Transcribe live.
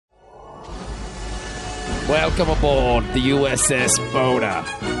Welcome aboard the USS Boda.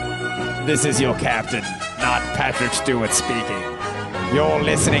 This is your captain, not Patrick Stewart speaking. You're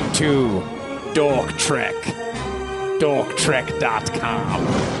listening to Dork Trek. DorkTrek.com.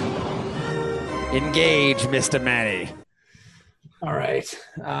 Engage, Mr. Manny. All right.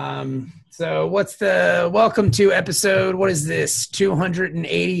 So welcome to episode, what is this,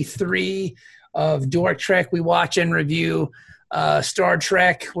 283 of Dork Trek. We watch and review Star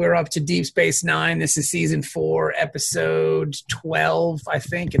Trek. We're up to Deep Space Nine. This is season 4, episode 12, I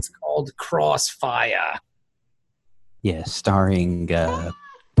think. It's called Crossfire. Yeah, starring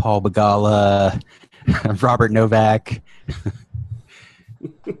Paul Begala, Robert Novak.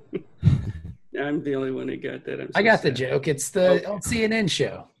 I'm the only one who got that. I got the joke. It's the old CNN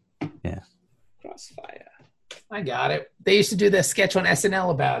show. Yeah. Crossfire. I got it. They used to do the sketch on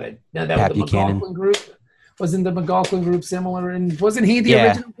SNL about it. No, that Pat was the Buchanan. McLaughlin group. Wasn't the McLaughlin group similar? And wasn't he the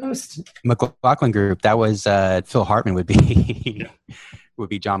original host? McLaughlin Group. That was Phil Hartman would be would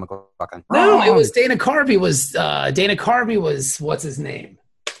be John McLaughlin. No, it was Dana Carvey. Dana Carvey was what's his name?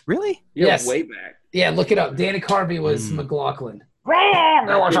 Really? Yeah, Yes. way back. Yeah, look it up. Dana Carvey was McLaughlin.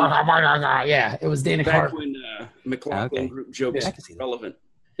 Yeah, it was Dana Back Carvey. when McLaughlin Okay. group jokes I can see that. relevant.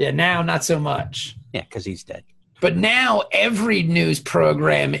 Yeah, now not so much. Yeah, because he's dead. But now every news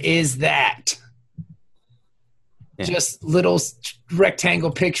program is that. Yeah. Just little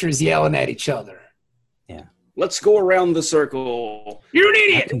rectangle pictures yelling at each other. Let's go around the circle. You're an How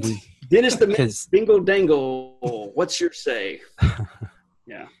idiot. Oh, can we- Dennis the Because- Bingo Dangle. What's your say?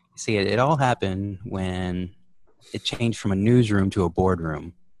 Yeah. See, it all happened when it changed from a newsroom to a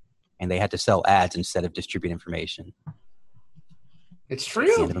boardroom, and they had to sell ads instead of distribute information. It's It's the end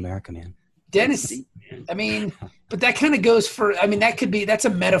true. of America, man. Dennis, Deep, man. I mean, but that kind of goes for, I mean, that's a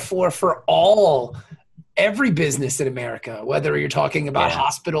metaphor for every business in America, whether you're talking about Yeah.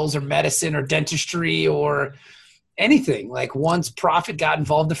 hospitals or medicine or dentistry or anything. Like once profit got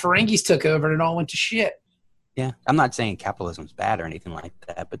involved, the Ferengis took over and it all went to shit. Yeah, I'm not saying capitalism's bad or anything like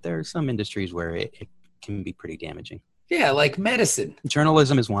that, but there are some industries where it can be pretty damaging. Yeah, like medicine.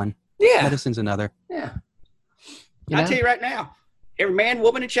 Journalism is one. Yeah. Medicine's another. Yeah. I'll tell you right now, every man,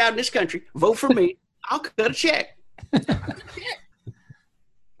 woman, and child in this country, vote for me. I'll cut a check.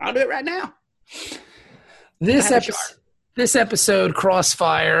 I'll do it right now. This I have a episode, chart. this episode,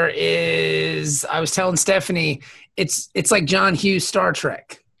 Crossfire, is, I was telling Stephanie, it's like John Hughes' Star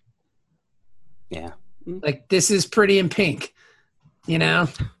Trek. Yeah. Like this is Pretty in Pink, you know?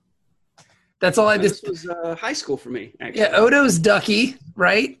 That's all I This just, was high school for me, actually. yeah, Odo's Ducky,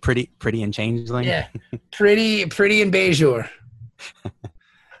 right? Pretty and Changeling. Yeah. Pretty in Bejor.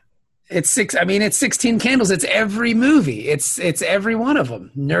 It's 16 candles. It's every movie. It's every one of them.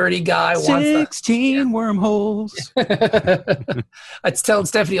 Nerdy guy wants 16 wormholes. the. I was telling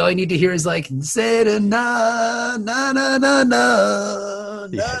Stephanie, all you need to hear is like, say na na na na na na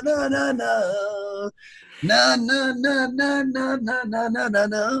na na na na na na na na na na na na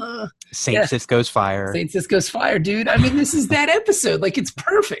na. St. Yeah. Cisco's Fire. St. Cisco's Fire, dude. I mean, this is that episode. Like, it's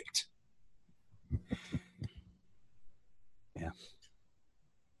perfect.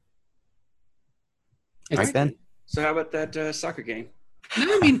 Right, Ben? So how about that soccer game? No,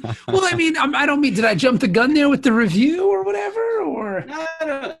 I mean, I don't mean, did I jump the gun there with the review or whatever? Or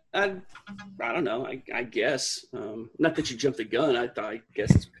No, I don't know. I guess. Not that you jumped the gun. I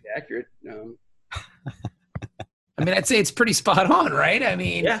guess it's pretty accurate. I mean, I'd say it's pretty spot on, right? I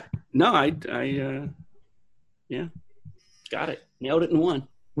mean, Yeah. No, yeah. Got it. Nailed it in one.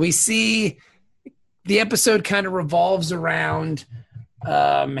 we see the episode kind of revolves around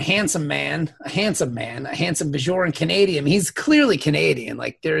a handsome Bajoran Canadian. He's clearly Canadian.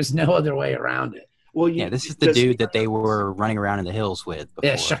 Like, there's no other way around it. Well, Yeah, this is the dude that they were running around in the hills with before.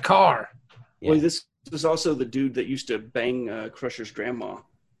 Yeah, Shakar. Well, this was also the dude that used to bang Crusher's grandma.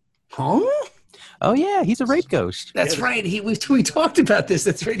 Huh? Oh, yeah, he's a rape ghost. That's Yeah. right. We talked about this.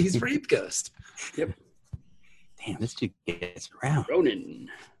 That's right. He's Rape Ghost. Damn, this dude gets around. Ronan.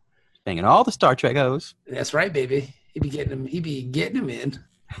 Banging all the Star Trek O's. That's right, baby. He'd be getting him in.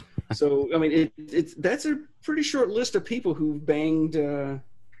 So, I mean, that's a pretty short list of people who banged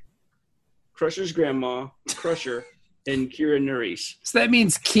Crusher's grandma, Crusher, and Kira Nerys. So that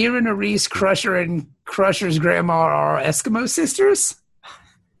means Kira Nerys, Crusher, and Crusher's grandma are Eskimo sisters?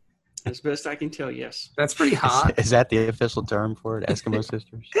 As best I can tell, yes. That's pretty hot. Is that the official term for it? Eskimo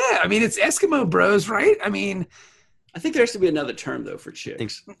sisters? Yeah, I mean, it's Eskimo bros, right? I mean, I think there has to be another term, though, for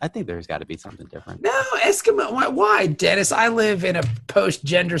chicks. I think there's got to be something different. no, Eskimo. Why, Dennis? I live in a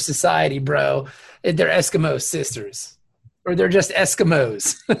post-gender society, bro. They're Eskimo sisters. Or they're just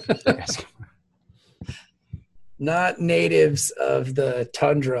Eskimos. Not natives of the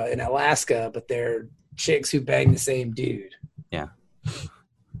tundra in Alaska, but they're chicks who bang the same dude. Yeah.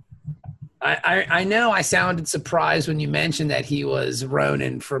 I know I sounded surprised when you mentioned that he was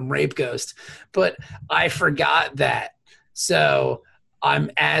Ronan from Rape Ghost, but I forgot that. So I'm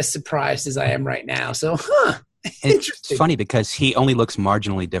as surprised as I am right now. So, It's funny because he only looks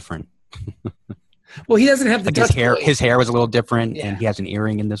marginally different. Well, he doesn't have the Like Dutch his hair, boy. his hair was a little different, Yeah. and he has an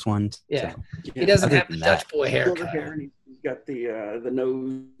earring in this one. Yeah. So. He doesn't Other have the than Dutch that- boy Silver haircut. hair, and he's got the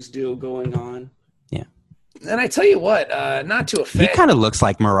nose deal going on. And I tell you what, not to He offend. kind of looks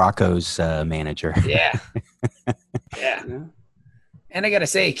like Morocco's manager. Yeah. Yeah. Yeah. And I got to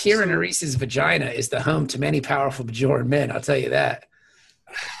say, Kieran Arise's vagina is the home to many powerful Bajoran men. I'll tell you that.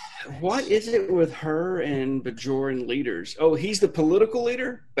 What is it with her and Bajoran leaders? Oh, he's the political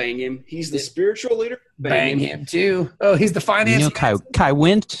leader? Bang him. He's the spiritual leader? Bang him, too. Oh, he's the You finance. know, Kai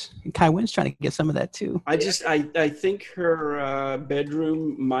Wynn Wynn's trying to get some of that too. I think her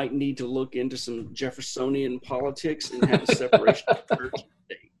bedroom might need to look into some Jeffersonian politics and have a separation of church and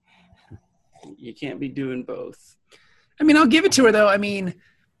state. You can't be doing both. I mean, I'll give it to her, though. I mean,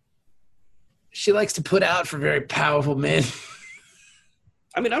 she likes to put out for very powerful men.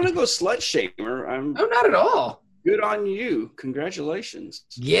 I mean, I'm going to go slut shame her. I'm Oh, not at all. good on you. Congratulations.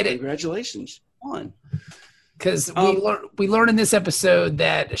 Get it. Congratulations. On. Because we learn in this episode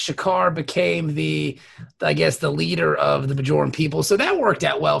that Shakar became the leader of the Bajoran people. So that worked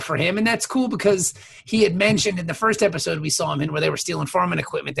out well for him. And that's cool because he had mentioned in the first episode we saw him in where they were stealing farming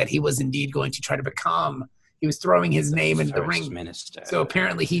equipment that he was indeed going to try to become. He was throwing his name into the First ring. Minister. So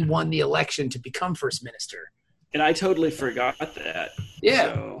apparently he won the election to become first minister. And I totally forgot that.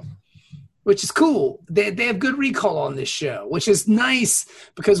 Yeah. So, Which is cool. They have good recall on this show, which is nice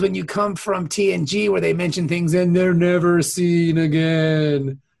because when you come from TNG where they mention things and they're never seen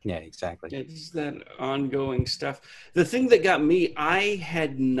again. Yeah, exactly. it's that ongoing stuff. The thing that got me, I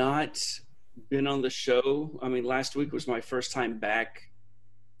had not been on the show. I mean, last week was my first time back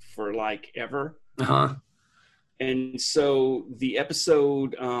for like ever. Uh-huh. And so the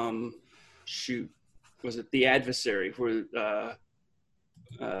episode, was it The Adversary, where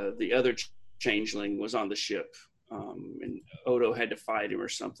the other changeling was on the ship, and Odo had to fight him or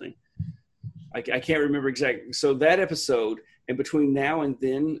something. I can't remember exactly. So that episode, and between now and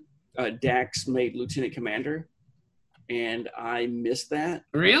then, Dax made Lieutenant Commander, and I missed that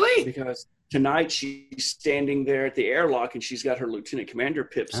Really? because tonight she's standing there at the airlock and she's got her Lieutenant Commander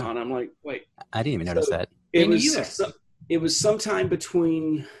pips on. I'm like, wait. I didn't even notice that. Me neither. It was sometime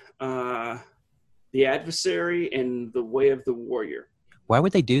between The Adversary and The Way of the Warrior. Why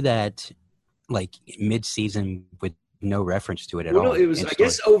would they do that, like mid-season with no reference to it at Well, all? no, it was. in I story?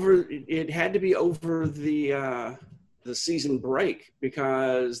 guess over. It had to be over the season break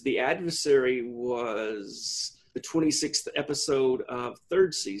because The Adversary was the 26th episode of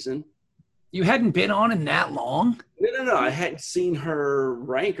third season. You hadn't been on in that long? No. I hadn't seen her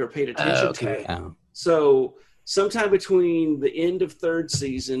rank or paid attention to it. Oh, So sometime between the end of third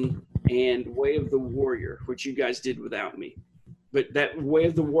season and Way of the Warrior, which you guys did without me. But that Way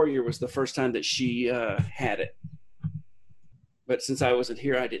of the Warrior was the first time that she had it. But since I wasn't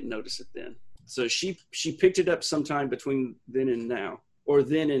here, I didn't notice it then. So she picked it up sometime between then and now, or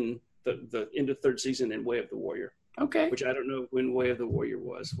then in the end of third season and Way of the Warrior, Okay. which I don't know when Way of the Warrior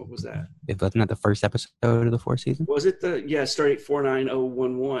was. What was that? it wasn't that the first episode of the fourth season? Was it started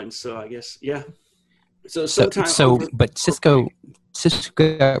 49011? So I guess, yeah. So So, sometime but Cisco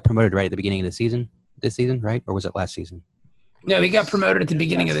got promoted right at the beginning of the season. This season, right, or was it last season? No, he got promoted at the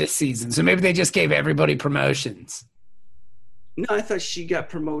beginning of this season. So maybe they just gave everybody promotions. No, I thought she got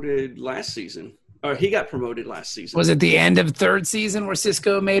promoted last season. Or he got promoted last season. Was it the end of third season where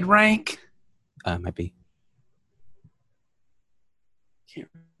Cisco made rank? Might be. Can't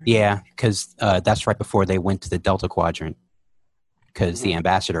Yeah, because that's right before they went to the Delta Quadrant, because the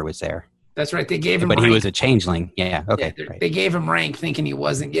ambassador was there. That's right. They gave him But rank. he was a changeling. Yeah, okay. Yeah, Right. They gave him rank thinking he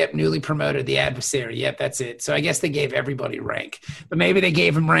wasn't. Yep, newly promoted, the adversary. Yep, that's it. So I guess they gave everybody rank. But maybe they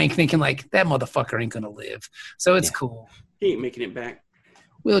gave him rank thinking like, that motherfucker ain't going to live. So it's Yeah. cool. He ain't making it back.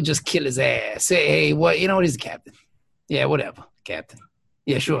 We'll just kill his ass. Say, hey, what? You know what? He's a captain. Yeah, whatever. Captain.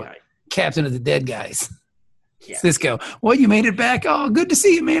 Yeah, sure. Yeah. Captain of the dead guys. Yeah. Cisco. Well, you made it back. Oh, good to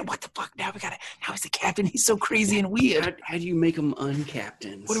see you, man. What the fuck? Now he's the captain. He's so crazy and weird. How do you make them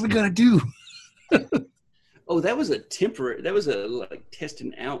uncaptains? What are we going to do? Oh, that was a temporary. That was a like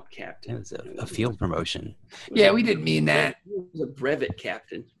testing out captain. It was a field promotion. Yeah, we didn't mean that. It was a brevet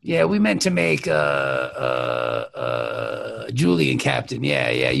captain. Yeah, we meant to make Julian captain. Yeah.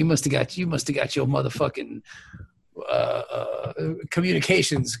 You must have got your motherfucking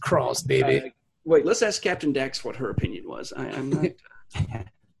communications crossed, baby. Wait, let's ask Captain Dax what her opinion was. I'm not.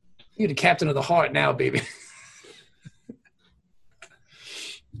 You're the captain of the heart now, baby.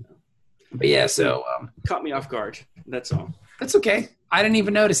 But yeah, so Caught me off guard. That's all. that's okay. I didn't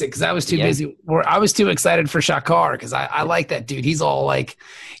even notice it because I was too busy. Or I was too excited for Shakar because I like that dude. He's all like,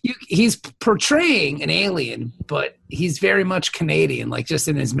 he's portraying an alien, but he's very much Canadian, like just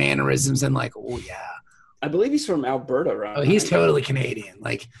in his mannerisms and like, oh yeah. I believe he's from Alberta, right? Oh, he's totally Canadian.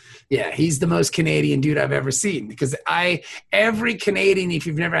 Like, yeah, he's the most Canadian dude I've ever seen because every Canadian, if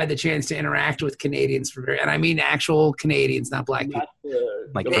you've never had the chance to interact with Canadians and I mean actual Canadians, not black people,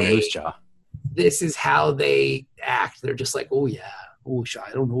 Like from Moose Jaw. this is how they act. They're just like, oh yeah, oh,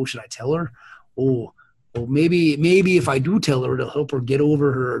 I don't know, should I tell her? Oh, well, maybe if I do tell her, it'll help her get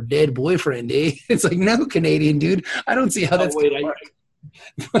over her dead boyfriend, eh? It's like, no, Canadian dude, I don't see how that's gonna work.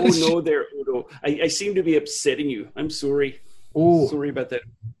 Oh no, there, Udo. I seem to be upsetting you. I'm sorry. Oh, sorry about that.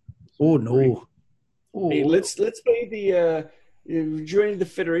 Oh no. Oh. Hey, let's play the joining the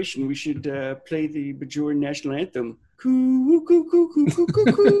Federation. We should play the Bajoran national anthem. Coo coo coo coo coo coo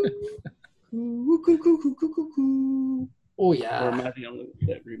coo. Coo coo coo coo coo coo coo. Oh yeah. Or am I the only one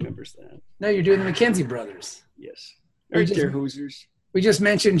that remembers that? No, you're doing the McKenzie brothers. Yes. Right there, Hoosers. We just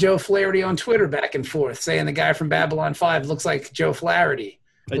mentioned Joe Flaherty on Twitter back and forth, saying the guy from Babylon 5 looks like Joe Flaherty.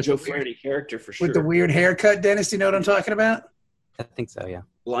 A Joe Flaherty character for sure. With the weird haircut, Dennis, do you know what I'm talking about? I think so, yeah.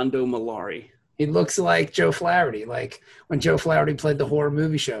 Londo Malari. He looks like Joe Flaherty, like when Joe Flaherty played the horror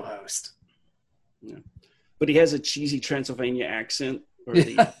movie show host. Yeah. But he has a cheesy Transylvania accent. Or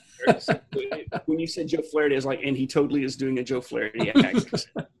when you said Joe Flaherty, I was like, and he totally is doing a Joe Flaherty accent.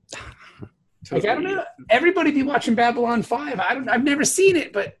 Like, I don't know. Everybody be watching Babylon 5. I've never seen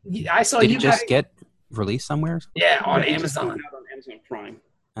it, but I saw Did you it just get released somewhere? Yeah, on Amazon. Out on Amazon Prime.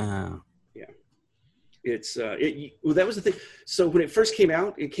 Oh. Yeah. It's well, that was the thing. So when it first came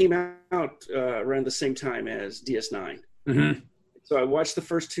out, it came out around the same time as DS9. Mm-hmm. So I watched the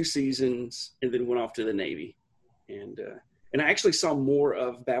first 2 seasons and then went off to the Navy, and I actually saw more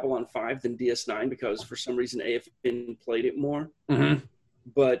of Babylon 5 than DS9 because for some reason AFN played it more. Mm-hmm.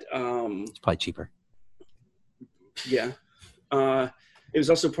 But it's probably cheaper. Yeah, it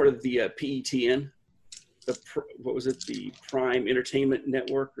was also part of the PETN. What was it? The Prime Entertainment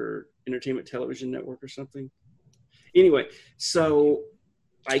Network or Entertainment Television Network or something. Anyway, so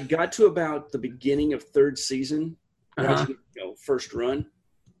I got to about the beginning of 3rd season, watching, first run,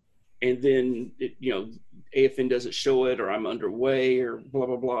 and then AFN doesn't show it, or I'm underway, or blah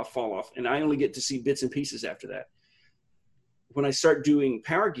blah blah, fall off, and I only get to see bits and pieces after that. When I start doing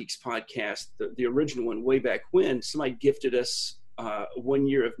Power Geeks podcast, the original one way back when, somebody gifted us 1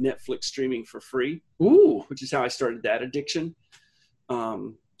 year of Netflix streaming for free. Ooh, which is how I started that addiction.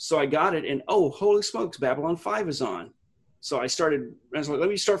 So I got it, and holy smokes, Babylon 5 is on. So I was like, let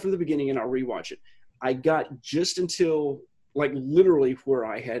me start from the beginning and I'll rewatch it. I got just until like literally where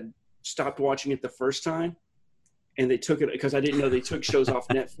I had stopped watching it the first time, and they took it because I didn't know they took shows off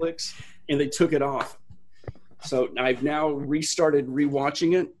Netflix, and they took it off. So I've now restarted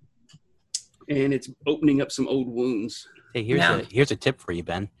rewatching it, and it's opening up some old wounds. Hey, here's a tip for you,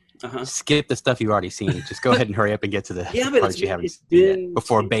 Ben. Uh-huh. Skip the stuff you've already seen. Just go ahead and hurry up and get to the parts you haven't seen yet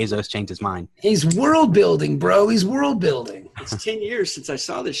before Bezos changed his mind. He's world building, bro. He's world building. It's 10 years since I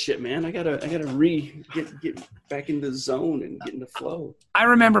saw this shit, man. I gotta get back in the zone and get in the flow. I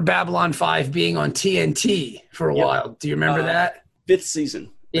remember Babylon 5 being on TNT for a while. Do you remember that? 5th season.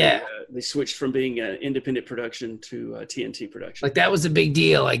 Yeah. They switched from being an independent production to TNT production. Like, that was a big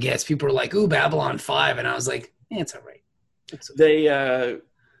deal, I guess. People were like, ooh, Babylon 5. And I was like, it's all right. They,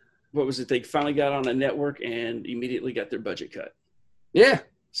 what was it? They finally got on a network and immediately got their budget cut. Yeah.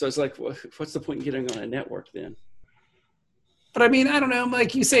 So it's like, what's the point in getting on a network then? But I mean, I don't know.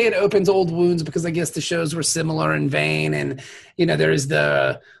 Like you say, it opens old wounds because I guess the shows were similar in vein. And, there's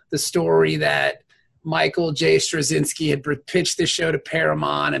the story that Michael J. Straczynski had pitched this show to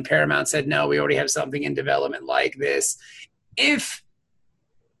Paramount, and Paramount said, no, we already have something in development like this. If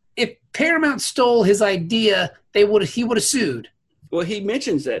Paramount stole his idea, he would have sued. Well, he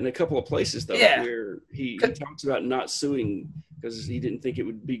mentions that in a couple of places, though, where he talks about not suing because he didn't think it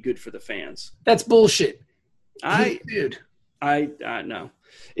would be good for the fans. That's bullshit. I know.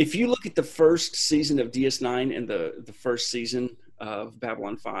 If you look at the first season of DS9 and the first season of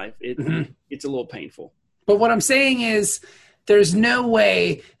Babylon 5, it's a little painful. But what I'm saying is there's no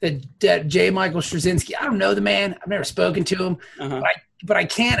way that J. Michael Straczynski, I don't know the man. I've never spoken to him. Uh-huh. But I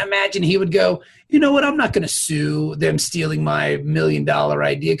can't imagine he would go, you know what, I'm not going to sue them stealing my $1 million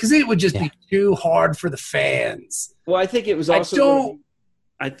idea because it would just be too hard for the fans. Well, I think it was also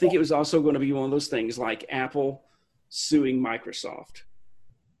going to be one of those things like Apple suing Microsoft,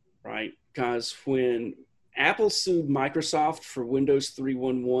 right? Because when Apple sued Microsoft for Windows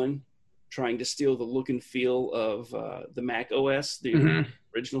 3.1.1, trying to steal the look and feel of the Mac OS, the Mhm.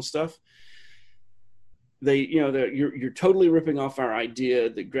 original stuff. You're totally ripping off our idea,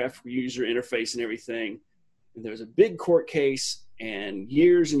 the graphical user interface and everything. And there was a big court case and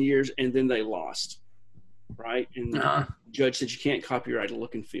years, and then they lost, right? And Uh-huh. the judge said you can't copyright a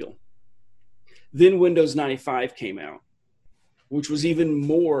look and feel. Then Windows 95 came out, which was even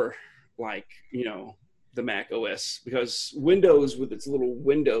more like, the Mac OS, because Windows with its little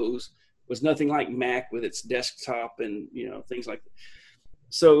windows was nothing like Mac with its desktop and, things like that.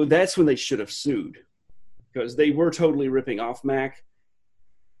 So that's when they should have sued, because they were totally ripping off Mac.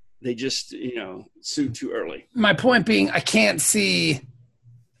 They just, sued too early. My point being, I can't see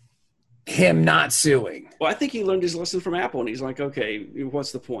him not suing. Well, I think he learned his lesson from Apple, and he's like, okay,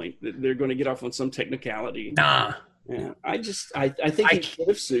 what's the point? They're going to get off on some technicality. Nah. Yeah, I think he should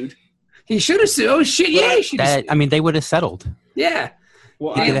have sued. He should have sued. Oh, shit, yeah, he should have sued. I mean, they would have settled. Yeah.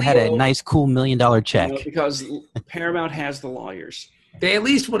 Well, He could have had a nice, cool $1 million check. Because Paramount has the lawyers. They at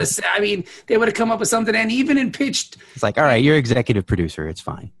least would have said, they would have come up with something, and even in pitched. It's like, all right, you're executive producer. It's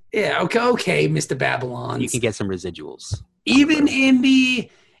fine. Yeah, okay, Mr. Babylon. You can get some residuals. Even in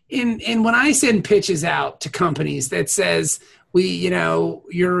when I send pitches out to companies that says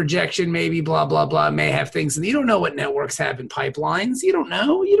your rejection maybe blah blah blah may have things, and you don't know what networks have in pipelines. You don't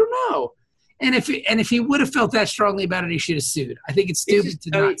know. And if he would have felt that strongly about it, he should have sued. I think it's stupid to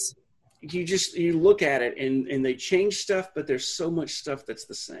not. You look at it and they change stuff, but there's so much stuff that's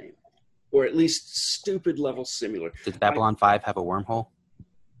the same, or at least stupid level similar. Did Babylon 5 have a wormhole?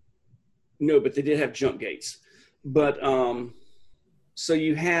 No, but they did have jump gates. But so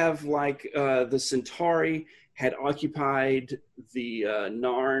you have the Centauri had occupied the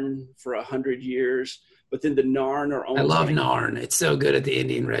Narn for 100 years, but then the Narn are only. I love Narn. It's so good at the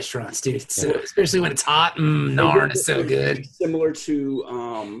Indian restaurants, dude. Especially when it's hot. Narn is so good. Similar to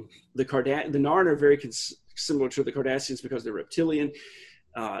the Narn are very similar to the Cardassians because they're reptilian.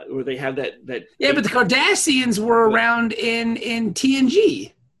 Where they have that. Yeah, but the Cardassians were around in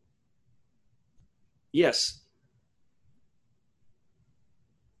TNG. Yes.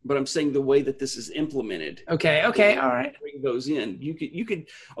 But I'm saying the way that this is implemented. Okay, all right. Bring those in. You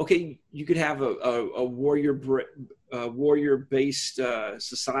could have a warrior-based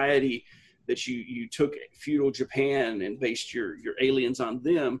society that you took feudal Japan and based your aliens on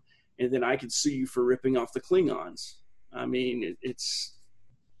them, and then I could sue you for ripping off the Klingons. I mean, it's.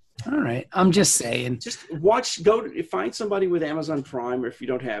 All right. I'm just saying. Just find somebody with Amazon Prime, or if you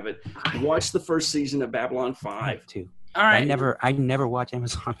don't have it, watch the first season of Babylon 5. Too. All right. I never watch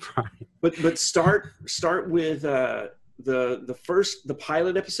Amazon Prime. But start with the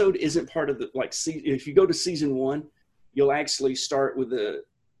pilot episode isn't part of the if you go to season 1, you'll actually start with the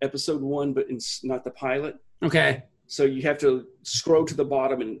episode 1, but it's not the pilot. Okay. So you have to scroll to the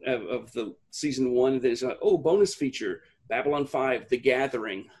bottom of the season 1, and there's bonus feature. Babylon 5, The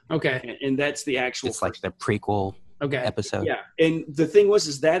Gathering. Okay. And that's the actual. It's like the prequel episode. Yeah. And the thing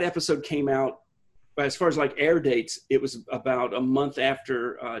was that episode came out, as far as air dates, it was about a month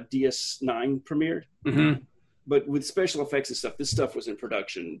after DS9 premiered. Mm-hmm. But with special effects and stuff, this stuff was in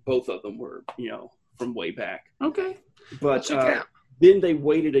production. Both of them were, from way back. Okay. But then they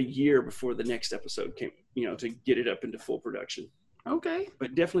waited a year before the next episode came, to get it up into full production. Okay.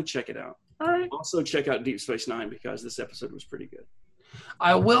 But definitely check it out. All right. Also check out Deep Space Nine because this episode was pretty good.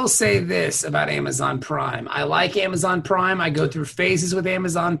 I will say this about Amazon Prime. I like Amazon Prime. I go through phases with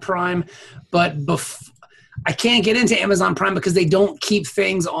Amazon Prime, but I can't get into Amazon Prime because they don't keep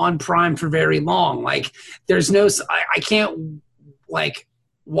things on Prime for very long. There's no, I can't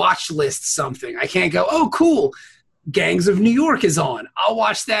watch list something. I can't go, oh, cool. Gangs of New York is on. I'll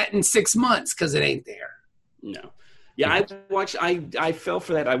watch that in 6 months because it ain't there. No. Yeah, I fell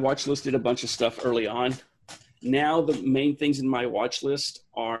for that. I watch listed a bunch of stuff early on. Now the main things in my watch list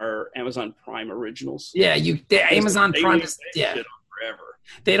are Amazon Prime originals. Yeah, Amazon Prime is forever.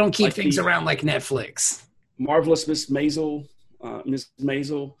 They don't keep things around like Netflix. Marvelous Miss Maisel, Miss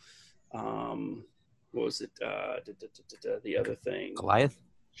Maisel. What was it? The other thing. Goliath.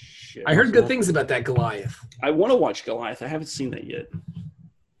 Shit. I heard good things about that Goliath. I want to watch Goliath. I haven't seen that yet.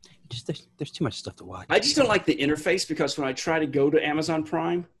 There's too much stuff to watch. I just don't like the interface because when I try to go to Amazon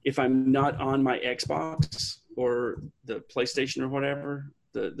Prime, if I'm not on my Xbox or the PlayStation or whatever,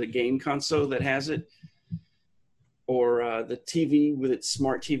 the game console that has it, or the TV with its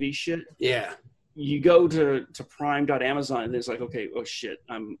smart TV shit. Yeah. You go to prime.amazon and it's like, okay, oh shit,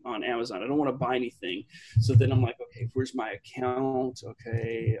 I'm on Amazon. I don't want to buy anything. So then I'm like, okay, where's my account?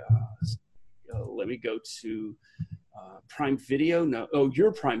 Okay, let me go to Prime Video. No, oh,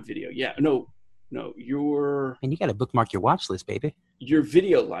 your Prime Video. Yeah, no, your And you got to bookmark your watch list, baby. your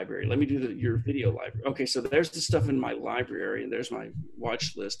video library. Let me do your video library. Okay, so there's the stuff in my library, and there's my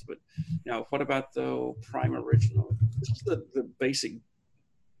watch list. But now, what about the Prime Original? This is the basic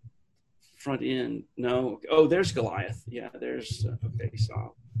front end. No. Oh, there's Goliath. Yeah, there's. Okay, so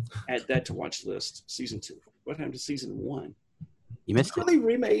I'll add that to watch list. Season 2. What happened to season 1? You missed it. They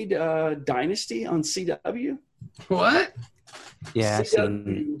remade Dynasty on CW. What? Yeah,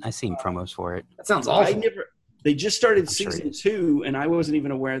 CW. I seen promos for it. That sounds awful. They just started sure season it is. 2, and I wasn't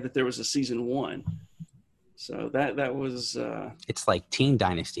even aware that there was a season 1. So that was It's like Teen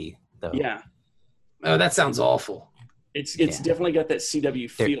Dynasty, though. yeah. Oh, that sounds awful. It's Yeah. definitely got that CW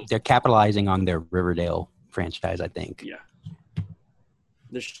feel. They're capitalizing on their Riverdale franchise, I think. Yeah.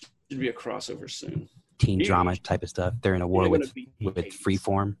 There should be a crossover soon. Teen Yeah. drama type of stuff. They're in a war They're with gonna be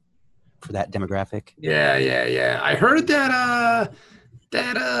Freeform for that demographic. Yeah. I heard that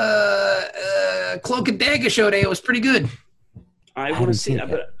Cloak and Dagger show today was pretty good. I want to haven't see seen that,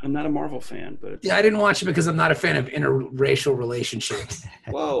 it but I'm not a Marvel fan. But Yeah, I didn't watch it because I'm not a fan of interracial relationships.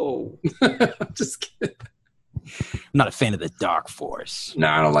 whoa, Just kidding. I'm not a fan of the Dark Force. No,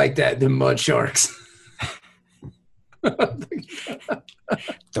 I don't like that. The mud sharks.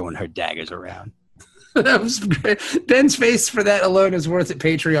 Throwing her daggers around. That was great. Ben's face for that alone is worth it,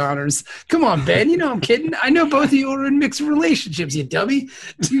 Patreoners. Come on, Ben. You know I'm kidding. I know both of you are in mixed relationships, you dummy.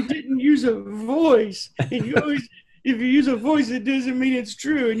 you didn't use a voice, and you always. If you use a voice, it doesn't mean it's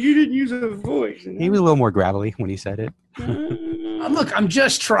true, and you didn't use a voice. He was a little more gravelly when he said it. Look, I'm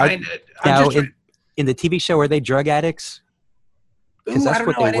just trying to. Now, in the TV show, were they drug addicts? Because Ooh, I that's don't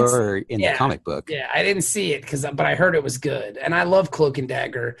what know. I they didn't were in yeah. the comic book. Yeah, I didn't see it but I heard it was good, and I love Cloak and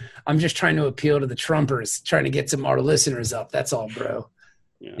Dagger. I'm just trying to appeal to the Trumpers, trying to get some more listeners up. That's all, bro.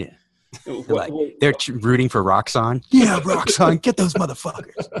 Yeah. They're rooting for Roxxon. Yeah, Roxxon, get those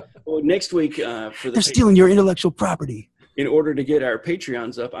motherfuckers. Well, next week They're stealing your intellectual property. In order to get our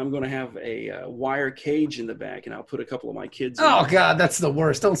Patreons up, I'm going to have a wire cage in the back, and I'll put a couple of my kids in Oh there. God, that's the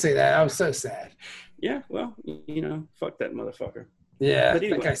worst. Don't say that. I was so sad. Yeah, well, fuck that motherfucker. Yeah, But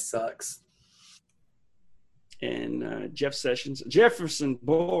anyway. that guy sucks. And Jefferson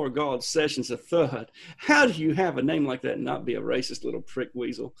Beauregard Sessions III. How do you have a name like that and not be a racist little prick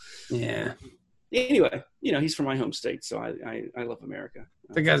weasel? Yeah, Anyway, he's from my home state, so I love America.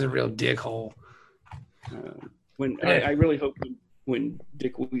 that guy's a real dickhole. I really hope when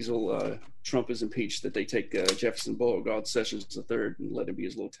Dick Weasel Trump is impeached that they take Jefferson Beauregard Sessions III and let him be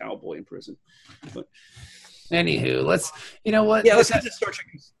his little towel boy in prison. But Anywho, let's. You know what? yeah, let's get to Star Trek.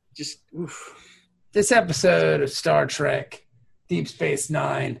 Just This episode of Star Trek Deep Space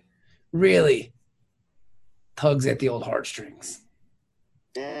Nine really tugs at the old heartstrings.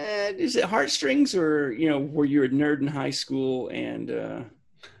 is it heartstrings or were you a nerd in high school and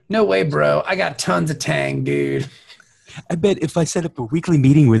No way, bro. I got tons of tang, dude. I bet if I set up a weekly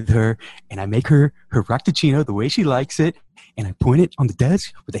meeting with her and I make her Roctacino the way she likes it, and I point it on the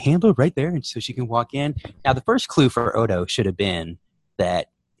desk with the handle right there, and so she can walk in. Now, the first clue for Odo should have been that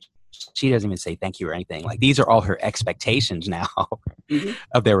she doesn't even say thank you or anything. Like, these are all her expectations now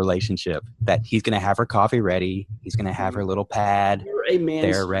of their relationship. That he's going to have her coffee ready. He's going to have her little pad. you're a man?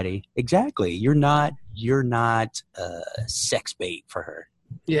 They're ready. Exactly. You're not sex bait for her.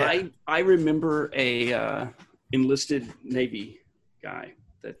 Yeah. I remember a enlisted Navy guy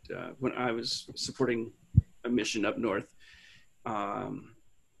that when I was supporting a mission up north,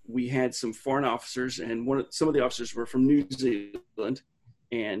 we had some foreign officers, and some of the officers were from New Zealand,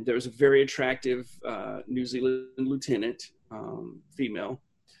 and there was a very attractive New Zealand lieutenant, female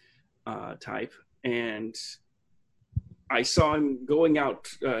type, and I saw him going out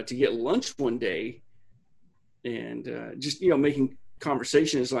to get lunch one day, and just making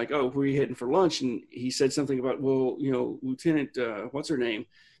conversation is like, oh, where are you heading for lunch? And he said something about, well, Lieutenant, what's her name,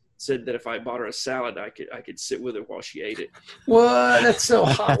 said that if I bought her a salad, I could sit with her while she ate it. What? That's so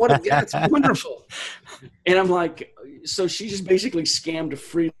hot. That's wonderful. And I'm like, so she just basically scammed a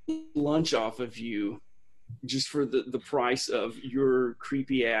free lunch off of you just for the price of your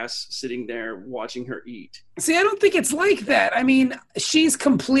creepy ass sitting there watching her eat. See, I don't think it's like that. I mean, she's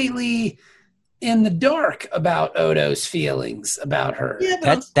completely in the dark about Odo's feelings about her. Yeah,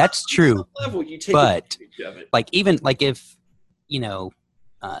 but That's true. Level, you take But advantage of it. like, even like if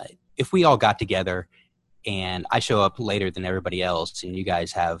if we all got together and I show up later than everybody else and you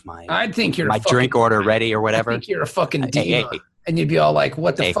guys have I'd think you're my drink order ready or whatever, I think you're a fucking Hey, diva. hey. And you'd be all like,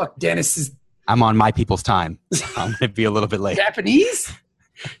 what the Hey. fuck, Dennis is I'm on my people's time. I'm going to be a little bit late. Japanese?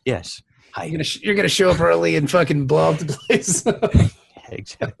 Yes. Hi. You're gonna show up early and fucking blow up the place.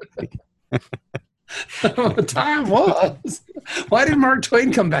 Exactly. Time was. Why did Mark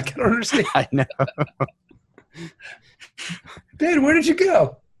Twain come back? I don't understand. I know. Ben, where did you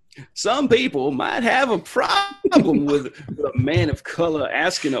go? Some people might have a problem with a man of color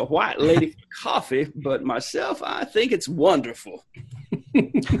asking a white lady for coffee, but myself, I think it's wonderful.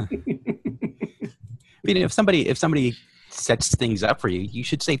 If somebody sets things up for you, you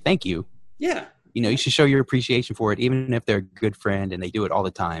should say thank you. Yeah. You should show your appreciation for it, even if they're a good friend and they do it all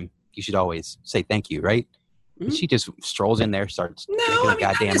the time. You should always say thank you, right? Mm-hmm. And she just strolls in there, starts making a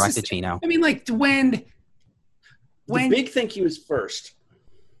goddamn Rappuccino. I mean, like when the big thank you is first.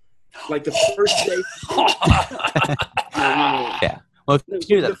 Like the first day. Yeah. Well, if you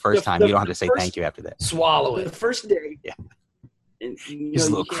do that the first time, you don't have to say thank you after that. Swallow it. The first day. Yeah. And just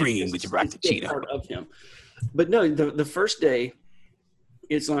a little cream with your Rappuccino. Part of him. But no, the first day,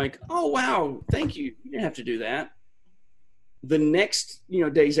 it's like, oh, wow, thank you. You didn't have to do that. The next,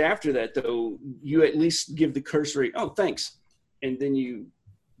 days after that, though, you at least give the cursory, oh, thanks. And then you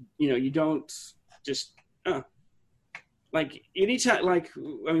don't just, like anytime,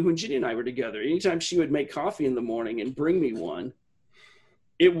 when Ginny and I were together, anytime she would make coffee in the morning and bring me one,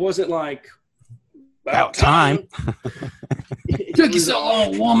 it wasn't like, about time. It took you so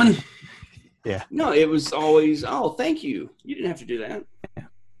long, woman. Yeah. No, it was always, oh, thank you. You didn't have to do that.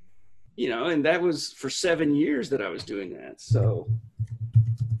 Yeah. And that was for 7 years that I was doing that. So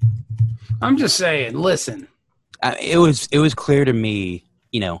I'm just saying, listen. It was clear to me,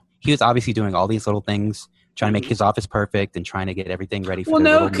 he was obviously doing all these little things, trying to make his office perfect and trying to get everything ready for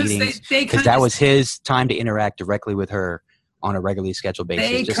their little meetings. Because that was his time to interact directly with her on a regularly scheduled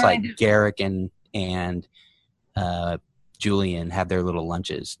basis, just like Garrick and Julian have their little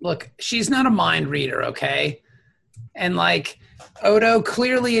lunches. Look, she's not a mind reader, okay? And Odo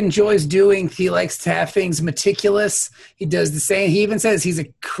clearly enjoys he likes to have things meticulous. He does the same. He even says he's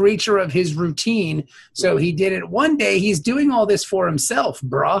a creature of his routine. So he did it one day. He's doing all this for himself,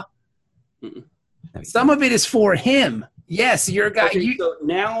 bruh. Some of it is for him. Yes, you're a guy. Okay, so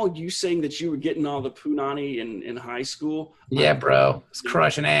now you saying that you were getting all the punani in high school? Yeah, bro. It's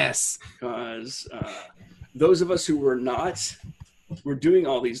crushing ass. Because those of us who were not were doing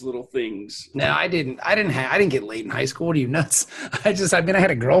all these little things. No, I didn't get laid in high school. What are you, nuts? I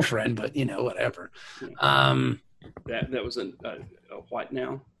had a girlfriend, but whatever. That was a what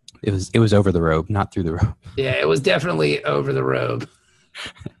now? It was over the robe, not through the robe. Yeah, it was definitely over the robe.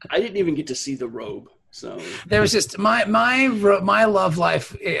 I didn't even get to see the robe. So there was just my love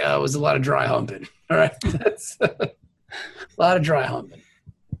life was a lot of dry humping. All right, that's a lot of dry humping.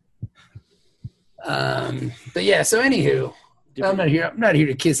 But yeah. So anywho, I'm not here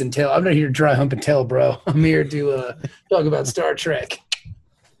to kiss and tell. I'm not here to dry hump and tell, bro. I'm here to talk about Star Trek.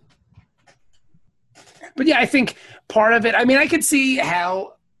 But yeah, I think part of it. I mean, I could see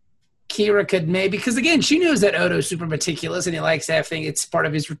how Kira could maybe, because again, she knows that Odo's super meticulous and he likes to have things. It's part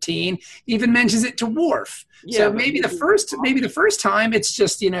of his routine. He even mentions it to Worf. Yeah, so maybe the first time it's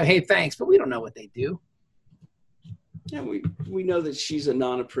just hey, thanks, but we don't know what they do. Yeah, we know that she's a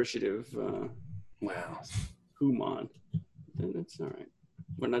non-appreciative. Human. And that's all right.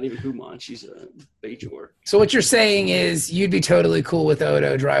 Well, not even Human. She's a Bajor. So what you're saying is you'd be totally cool with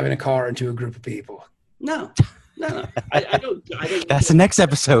Odo driving a car into a group of people. No. I don't. That's the next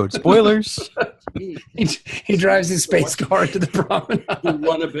episode. Spoilers. He drives his space car into the promenade. He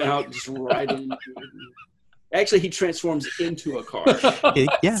run about just right into. Actually, he transforms into a car.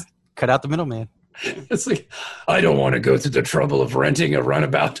 Yeah, cut out the middleman. It's like, I don't want to go through the trouble of renting a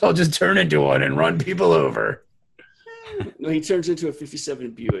runabout. I'll just turn into one and run people over. No, he turns into a 57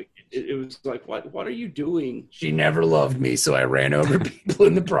 Buick. It was like, what are you doing? She never loved me, so I ran over people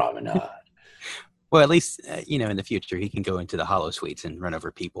in the promenade. Well, at least, in the future, he can go into the Hollow Suites and run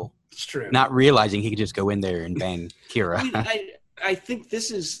over people. It's true. Not realizing he could just go in there and bang Kira. I think this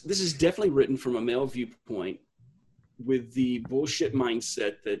is definitely written from a male viewpoint with the bullshit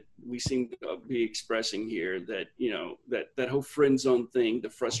mindset that we seem to be expressing here, that, that whole friend zone thing, the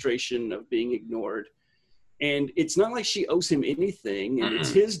frustration of being ignored. And it's not like she owes him anything. And it's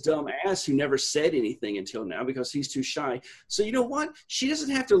his dumb ass who never said anything until now because he's too shy. So you know what? She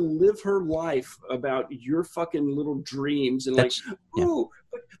doesn't have to live her life about your fucking little dreams and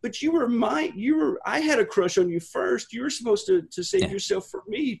but I had a crush on you first. You were supposed to save yourself for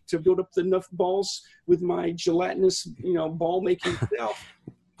me, to build up enough balls with my gelatinous, ball making self.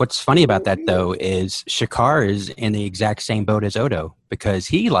 What's funny about that, though, is Shakar is in the exact same boat as Odo because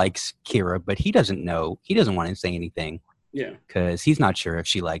he likes Kira, but he doesn't know. He doesn't want to say anything. Yeah. Because he's not sure if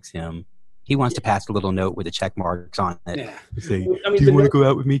she likes him. He wants to pass a little note with the check marks on it. Yeah. Say, do you want to go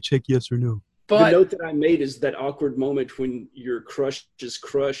out with me? Check yes or no. But the note that I made is that awkward moment when your crush's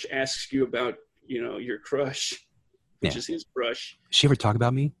crush asks you about, your crush, which Yeah. is his crush. Does she ever talk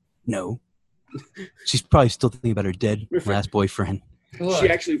about me? No. She's probably still thinking about her dead last boyfriend. Look, She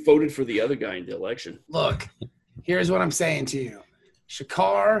actually voted for the other guy in the election. look, here's what I'm saying to you.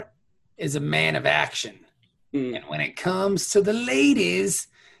 Shakar is a man of action. Mm. And when it comes to the ladies,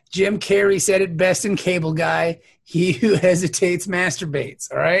 Jim Carrey said it best in Cable Guy, he who hesitates masturbates,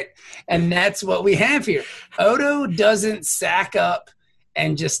 all right? And that's what we have here. Odo doesn't sack up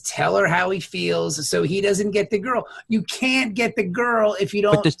and just tell her how he feels so he doesn't get the girl. You can't get the girl if you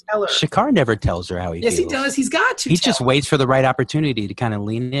don't tell her. Shakar never tells her how he Yes, feels. he does. He's got to He tell just her. waits for the right opportunity to kind of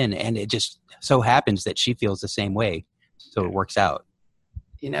lean in, and it just so happens that she feels the same way, so it works out.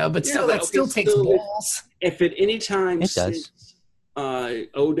 But Yeah, still, but that still okay, takes still, balls. If at any time It does. since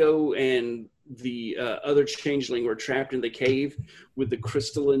Odo and the other changeling were trapped in the cave with the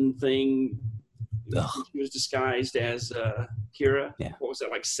crystalline thing, Ugh. she was disguised as Kira. Yeah. What was that,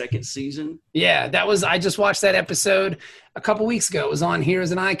 like second season? Yeah, I just watched that episode a couple weeks ago. It was on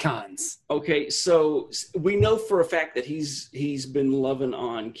Heroes and Icons. Okay, so we know for a fact that he's been loving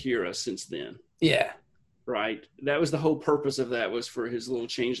on Kira since then. Yeah. Right. That was the whole purpose of that, was for his little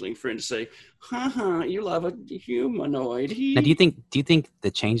changeling friend to say, you love a humanoid. Now, do you think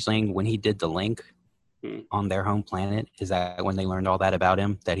the changeling, when he did the link Hmm. on their home planet, is that when they learned all that about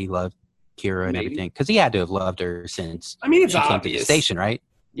him, that he loved Kira and Maybe. everything? Because he had to have loved her since I mean, it's she came to the obvious. station, right?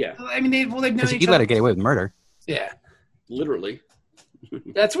 Yeah, I mean, they've known Because each he other. let her get away with murder. Yeah. literally.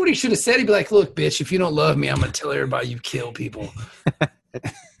 That's what he should have said. He'd be like, look, bitch, if you don't love me, I'm going to tell everybody you kill people.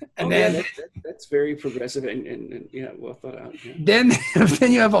 And then, That's very progressive and yeah, well thought out. Yeah. then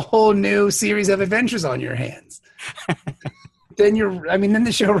you have a whole new series of adventures on your hands. then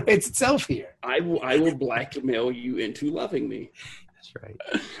the show writes itself here. I will blackmail you into loving me. That's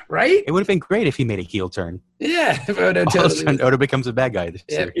right. Right? It would have been great if he made a heel turn. Yeah. Odo All of a totally sudden, Odo becomes a bad guy. This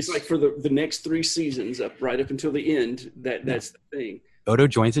Yeah. series. It's like for the next 3 seasons, up until the end. That's the thing. Odo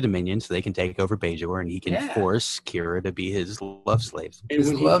joins the Dominion so they can take over Bajor, and he can Yeah. force Kira to be his love slave. And His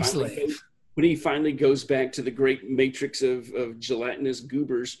when he love finally slave. goes- when he finally goes back to the great matrix of gelatinous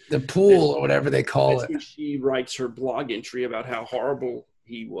goobers, the pool or whatever they call that's it. when she writes her blog entry about how horrible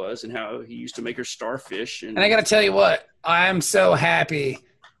he was and how he used to make her starfish. And And I got to tell you what, I'm so happy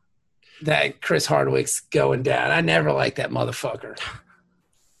that Chris Hardwick's going down. I never liked that motherfucker.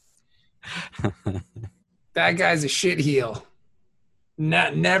 That guy's a shit heel.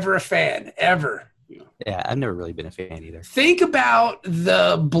 Never a fan, ever. Yeah, I've never really been a fan either. Think about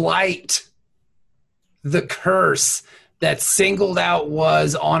the blight, the curse that Singled Out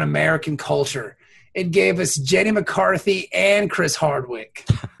was on American culture. It gave us Jenny McCarthy and Chris Hardwick.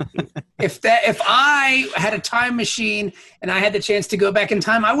 If I had a time machine and I had the chance to go back in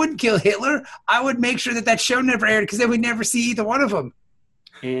time, I wouldn't kill Hitler. I would make sure that show never aired because then we'd never see either one of them.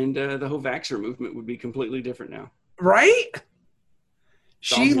 And the whole Vaxxer movement would be completely different now. Right?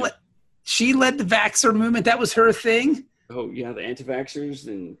 She Dominant. led the Vaxxer movement. That was her thing. Oh yeah, the anti-vaxxers,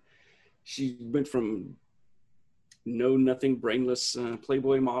 and she went from know-nothing, brainless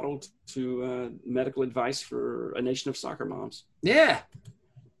Playboy model to medical advice for a nation of soccer moms. Yeah.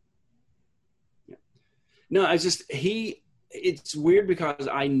 No, it's weird because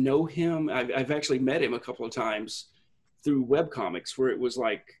I know him. I've actually met him a couple of times through webcomics where it was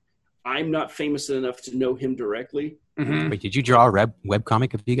like, I'm not famous enough to know him directly. Mhm. Wait, did you draw a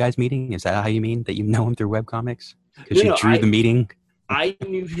webcomic of you guys meeting? Is that how you mean that you know him through webcomics? Because No, you drew the meeting? I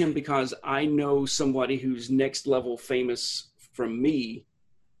knew him because I know somebody who's next level famous from me,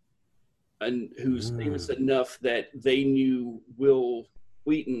 and who's famous enough that they knew Will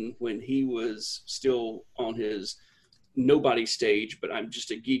Wheaton when he was still on his nobody stage, but I'm just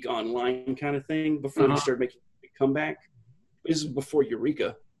a geek online kind of thing before he started making a comeback. This is before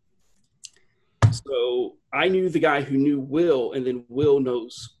Eureka. So I knew the guy who knew Will, and then Will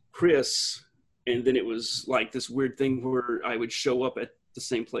knows Chris. And then it was like this weird thing where I would show up at the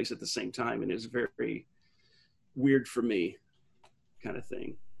same place at the same time. And it was very weird for me kind of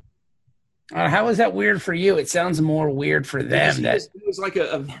thing. How is that weird for you? It sounds more weird for them. Because it was like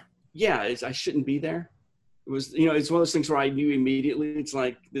I shouldn't be there. It was, it's one of those things where I knew immediately. It's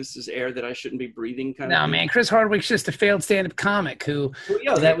like, this is air that I shouldn't be breathing kind of No, thing. man, Chris Hardwick's just a failed stand-up comic who, Well,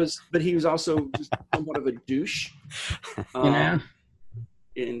 yeah, but he was also just somewhat of a douche. you know,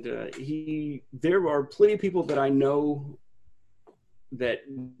 And there are plenty of people that I know that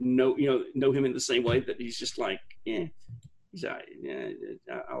know him in the same way, that he's just like, he's all right. Yeah,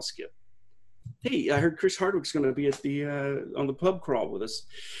 I'll skip. Hey, I heard Chris Hardwick's going to be at the on the pub crawl with us.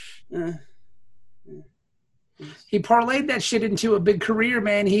 He parlayed that shit into a big career,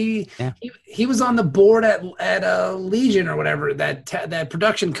 man. He Yeah. he was on the board at Legion or whatever, that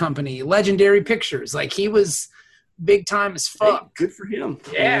production company, Legendary Pictures. Like, he was big time as Hey, fuck. good for him.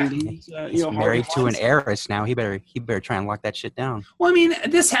 Yeah. And he's, He's hard married to an find. heiress now. He better try and lock that shit down. Well, I mean,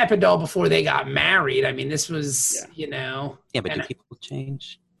 this happened all before they got married. I mean, this was, Yeah, but and do people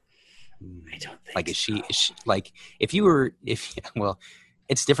change? I don't think Like, is so. she like, well,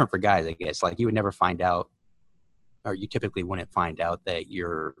 it's different for guys, I guess. Like, you would never find out, or you typically wouldn't find out that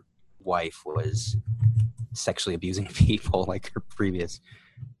your wife was sexually abusing people like her previous.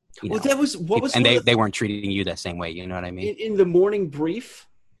 Well, that was what was and one of they weren't treating you that same way. You know what I mean? in the morning brief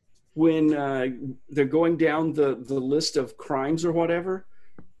when they're going down the list of crimes or whatever,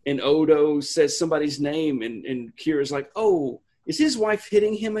 and Odo says somebody's name, and Kira's like, "Oh, is his wife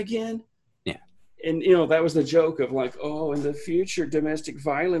hitting him again?" Yeah. And that was the joke of like, "Oh, in the future, domestic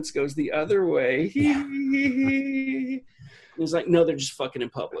violence goes the other way." Yeah. He's like, "No, they're just fucking in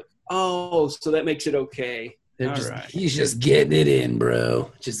public." Oh, so that makes it okay. All right. He's just getting it in,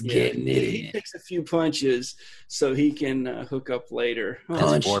 bro. Just getting it He in. takes a few punches so he can hook up later. That's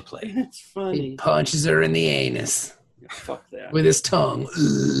Punch. foreplay. That's He funny. punches her in the anus Fuck that. with his tongue.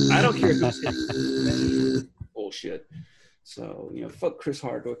 I don't care who's bullshit. So, fuck Chris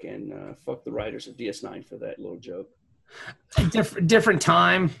Hardwick and fuck the writers of DS9 for that little joke. Different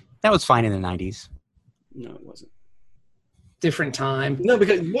time. That was fine in the 90s. No, it wasn't. Different time. No,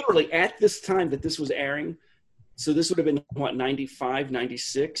 because literally at this time that this was airing, so this would have been, 95,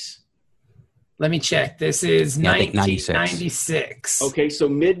 96? Let me check. This is Yeah, I think 96. 1996. Okay, so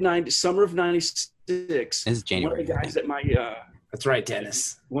summer of 96. This is January. One of the I guys think. at my That's right,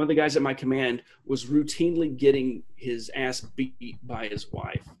 Dennis. one of the guys at my command was routinely getting his ass beat by his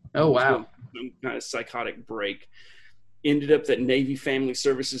wife. Oh, wow. Some kind of psychotic break. Ended up that Navy Family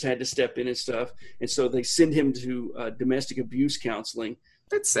Services had to step in and stuff, and so they send him to domestic abuse counseling.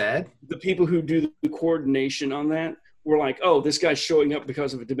 That's sad. The people who do the coordination on that were like, "Oh, this guy's showing up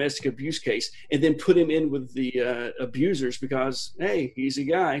because of a domestic abuse case," and then put him in with the abusers because, hey, he's a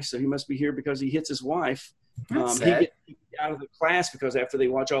guy, so he must be here because he hits his wife. That's He sad. gets out of the class because after they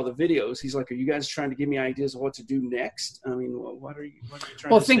watch all the videos, he's like, "Are you guys trying to give me ideas of what to do next?" I mean, what are you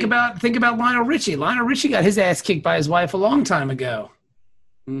trying Well, to think say? about Lionel Richie. Lionel Richie got his ass kicked by his wife a long time ago.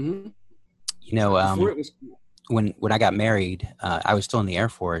 Mm-hmm. You Before it was cool. when I got married, I was still in the Air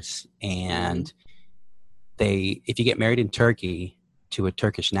Force, and if you get married in Turkey to a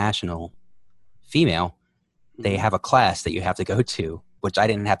Turkish national female, they have a class that you have to go to, which I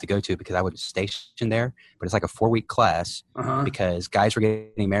didn't have to go to because I wasn't stationed there. But it's like a 4-week class Uh-huh. because guys were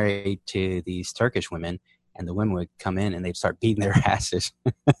getting married to these Turkish women, and the women would come in and they'd start beating their asses.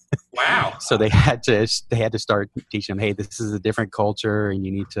 Wow. So they had to start teaching them, hey, this is a different culture, and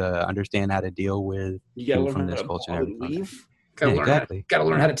you need to understand how to deal with. You got to From learn how this to culture ball and and everything. leave. Gotta, Yeah, learn exactly. gotta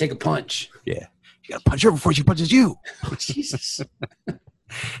learn how to take a punch. Yeah, you got to punch her before she punches you. Jesus.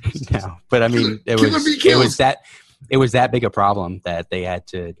 No, but I mean, it Killer was be killed. it was that big a problem that they had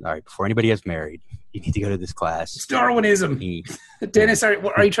to. All right, before anybody gets married, you need to go to this class. It's Darwinism. Dennis, are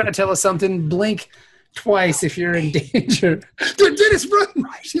you trying to tell us something? Blink twice if you're in danger. Dennis, run!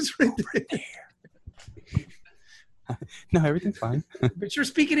 She's right there. No, everything's fine. But you're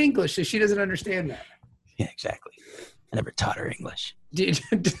speaking English, so she doesn't understand that. Yeah, exactly. I never taught her English. Do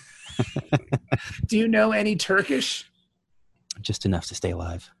you know any Turkish? Just enough to stay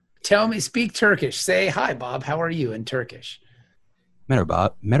alive. Tell me, speak Turkish. Say, hi, Bob. How are you in Turkish?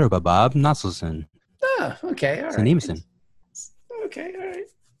 Merhaba Bob, nasılsın? Oh, okay. All Sen right. iyi misin? Okay, all right.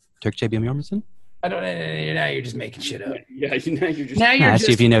 Türkçe bilmiyor musun? I don't know. Now you're just making shit up. Yeah, now you're just. Now I you're asked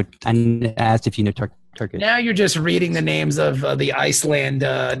you just, if you know. I asked if you know Turkish. now you're just reading the names of the Iceland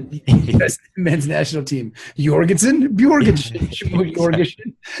men's national team. Jorgensen, Bjorgensen.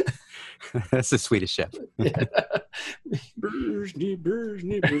 That's the Swedish chef. Burger,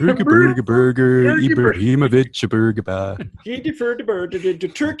 Burger, Ibrahimovic, burger. He deferred the bird, the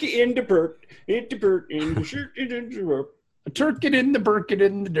turkey in the bird, in the bird, in the shirt, in the bird. A Turkin in the Birkin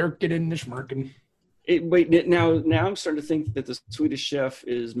in the Durkin in the Schmirkin. Wait, now I'm starting to think that the Swedish chef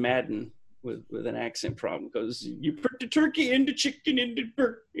is Madden with an accent problem because you put the turkey in the chicken in the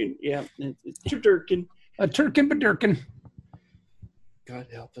bird. Yeah, it's turkin. A Turkin Badurkin. God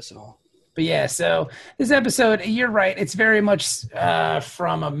help us all. But yeah, so this episode, you're right. It's very much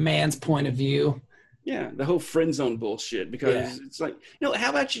from a man's point of view. Yeah, the whole friend zone bullshit because it's like,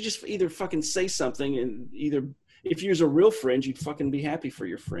 how about you just either fucking say something and either if you was a real friend, you'd fucking be happy for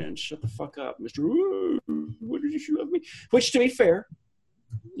your friend. Shut the fuck up, Mr. Ooh, what did you shoot of me? Which to be fair,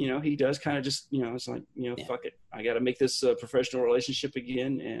 he does kind of just, it's like, fuck it. I got to make this a professional relationship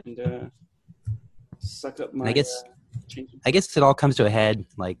again. And Suck up my. And change. I guess it all comes to a head,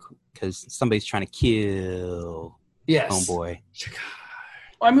 like, because somebody's trying to kill Yes. homeboy.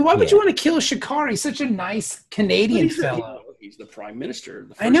 I mean, why would Yeah. you want to kill Shikari? He's such a nice Canadian fellow. He's the prime minister.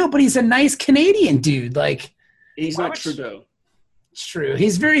 I know, but he's a nice Canadian dude. Like, He's why not would- Trudeau. it's true.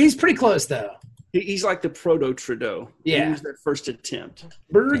 He's pretty close though. He's like the proto Trudeau. Yeah. He was their first attempt.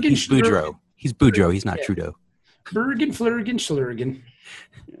 Bergen, He's Boudreaux. He's Boudreaux. He's not Yeah. Trudeau. Bergen, Flurgen, Schlurgen.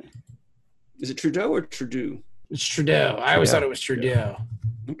 Is it Trudeau or Trudeau? It's Trudeau. I always Trudeau. thought it was Trudeau.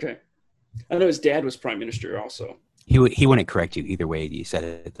 Okay. I know his dad was prime minister also. He wouldn't correct you either way you said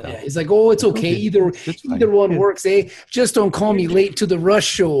it, though. Yeah, he's like, oh, it's okay. Either That's fine. either one Yeah. works, eh? Just don't call me late to the Rush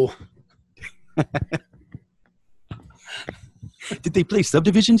show. Did they play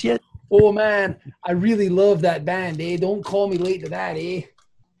Subdivisions yet? Oh man, I really love that band, eh? Don't call me late to that, eh?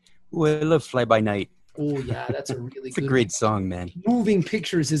 Well, I love Fly By Night. Oh yeah, that's a really It's a good great song, man. Moving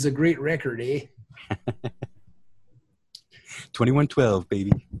Pictures is a great record, eh? 2112,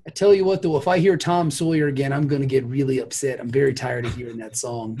 baby. I tell you what, though, if I hear Tom Sawyer again, I'm going to get really upset. I'm very tired of hearing that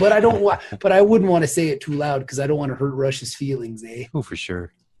song. But but I wouldn't want to say it too loud because I don't want to hurt Rush's feelings, eh? Oh, for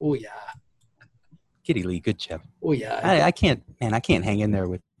sure. Oh yeah, Kitty Lee, good job. oh yeah. I can't hang in there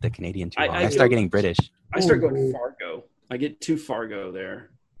with the Canadian too long. I I start getting British. I start Ooh. going to Fargo. I get too Fargo there.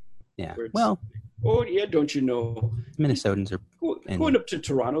 Yeah. Where it's- Well, Oh, yeah, don't you know? Minnesotans are And- Going up to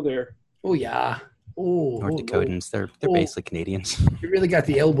Toronto there. Oh yeah. Oh, North oh, Dakotans. They're Oh. basically Canadians. You really got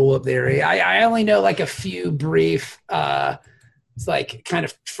the elbow up there. Eh? I only know like a few brief, it's like kind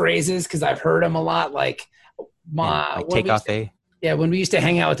of phrases because I've heard them a lot. Like Like when take we off used to- a. Yeah, when we used to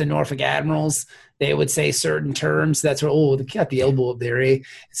hang out with the Norfolk Admirals, they would say certain terms. That's what, oh, they got the elbow up there, eh?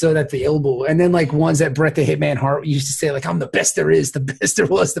 So that's the elbow. And then like ones that Bret the Hitman Hart used to say, like, I'm the best there is, the best there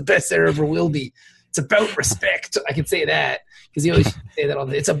was, the best there ever will be. It's about respect. I can say that because he always used to say that all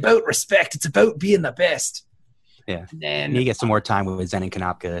the It's about respect. It's about being the best. Yeah. And I need to get some more time with Zen and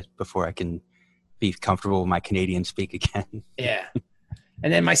Kanopka before I can be comfortable with my Canadian speak again. yeah.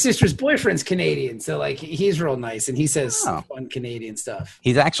 And then my sister's boyfriend's Canadian. So like he's real nice and he says Oh. fun Canadian stuff.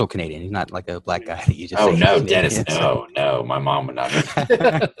 He's actual Canadian. He's not like a black guy that you just Oh, say he's no, Canadian. Dennis. No. My mom would not.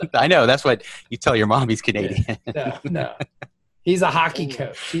 I know. That's what you tell your mom. He's Canadian. No. He's a hockey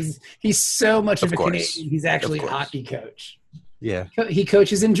coach. He's so much of a course. Canadian. He's actually a course. hockey coach. Yeah. He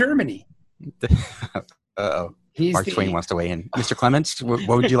coaches in Germany. Uh-oh. He's Mark Twain wants to weigh in. Mr. Clements, what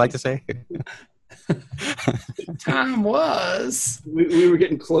would you like to say? Tom was. We were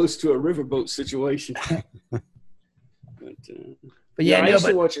getting close to a riverboat situation. But But yeah, I no, used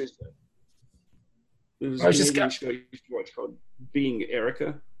to but watch it. There was I was a just Canadian got- show I used to watch called Being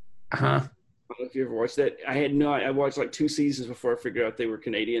Erica. huh? I don't know if you ever watched that. I watched like 2 seasons before I figured out they were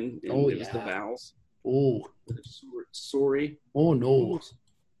Canadian. And Oh, it was the yeah. vowels. Oh, Sorry. oh no.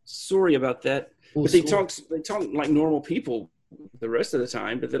 Sorry about that. Oh, But they so- talk like normal people the rest of the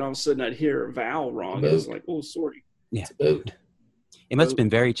time, but then all of a sudden I'd hear a vowel wrong. It was like, oh, sorry. It's a boat. It must have been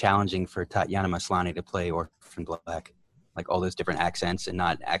very challenging for Tatiana Maslany to play Orphan Black, like all those different accents and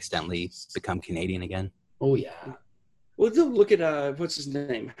not accidentally become Canadian again. Oh yeah. Well, they'll look at what's his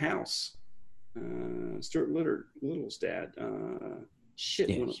name, House, Stuart Little's dad.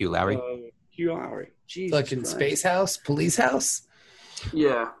 Yeah, Hugh Lowry. Hugh Lowry. Jesus Fucking Christ. Space House, Police House.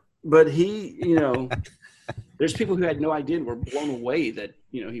 Yeah, but he, there's people who had no idea and were blown away that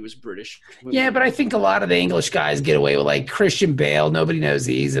he was British. Yeah, but I think a lot of the English guys get away with like Christian Bale. Nobody knows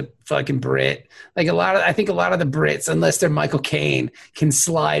he's a fucking Brit. Like I think a lot of the Brits, unless they're Michael Caine, can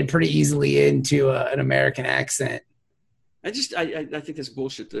slide pretty easily into an American accent. I think that's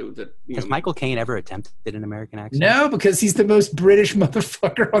bullshit though. That Has Michael Caine ever attempted an American accent? No, because he's the most British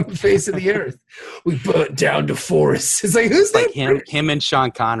motherfucker on the face of the earth. We burnt down to forests. It's like, who's Like that? him and Sean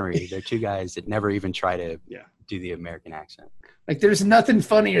Connery. They're two guys that never even try to Yeah. do the American accent. Like, there's nothing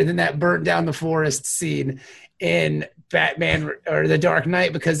funnier than that burnt down the forest scene in Batman or The Dark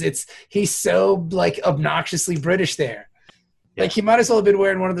Knight because he's so like obnoxiously British there. Like he might as well have been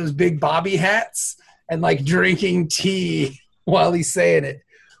wearing one of those big bobby hats and like drinking tea while he's saying it.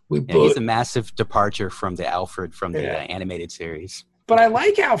 He's a massive departure from the Alfred from the Yeah. animated series. But I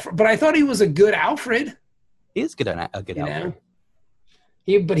like Alfred. But I thought he was a good Alfred. He is a good You Alfred. know?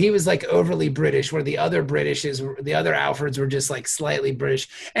 He was like overly British, where the other Alfreds were just like slightly British.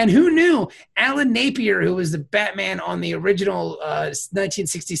 And who knew Alan Napier, who was the Batman on the original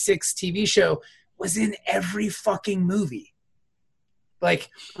 1966 TV show, was in every fucking movie. Like,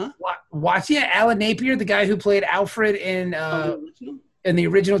 watch Alan Napier, the guy who played Alfred in the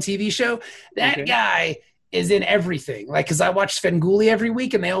original TV show. That Okay. guy is in everything. Like, because I watch Svengoolie every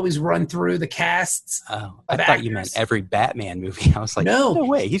week, and they always run through the casts. Oh, I of thought actors. you meant every Batman movie. I was like, No. no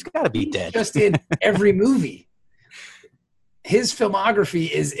way, he's got to be He's dead. just in every movie. His filmography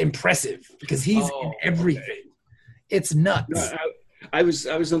is impressive because he's in everything. Okay. It's nuts. No, I was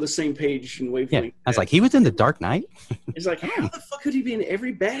on the same page in wavelength. Yeah, I was like, he was in The Dark Knight. It's like, how the fuck could he be in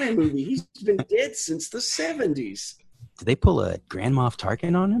every Batman movie? He's been dead since the 70s. Did they pull a Grand Moff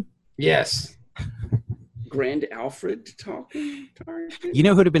Tarkin on him? Yes. Grand Alfred Tarkin? You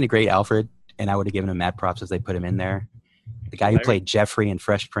know who'd have been a great Alfred, and I would have given him mad props as they put him in there? The guy who played Jeffrey in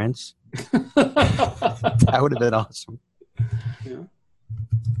Fresh Prince. That would have been awesome. Yeah.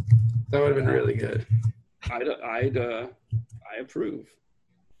 That would have been really good. I approve.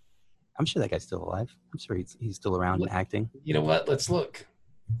 I'm sure that guy's still alive. I'm sure he's still around and acting. You know what? Let's look.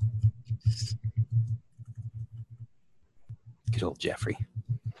 Good old Jeffrey.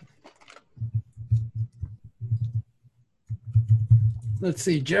 Let's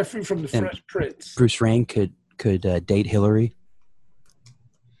see. Jeffrey from the And Fresh Prince. Bruce Wayne could date Hillary.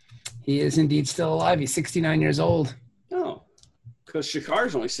 He is indeed still alive. He's 69 years old. Oh, because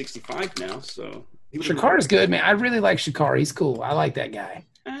Shakar's only 65 now, so. Shakar's good, man. I really like Shakar. He's cool. I like that guy.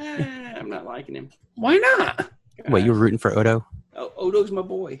 I'm not liking him. Why not? Wait, you were rooting for Odo? Oh, Odo's my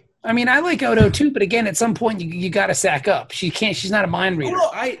boy. I mean, I like Odo too, but again, at some point, you got to sack up. She's not a mind reader. Oh,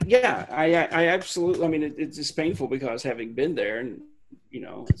 no, I absolutely. I mean, it's just painful because having been there, and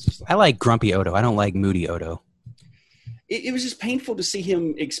it's just I like grumpy Odo. I don't like moody Odo. It was just painful to see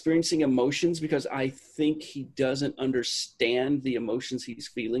him experiencing emotions because I think he doesn't understand the emotions he's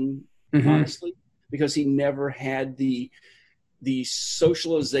feeling, honestly, because he never had the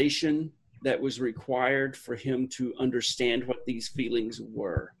socialization that was required for him to understand what these feelings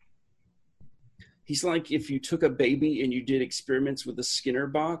were. He's like if you took a baby and you did experiments with the Skinner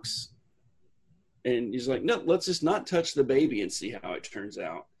box, and he's like, no, let's just not touch the baby and see how it turns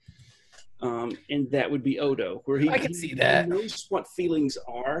out. And that would be Odo, where I can see that. He knows what feelings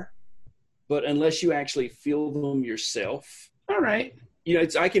are, but unless you actually feel them yourself. All right.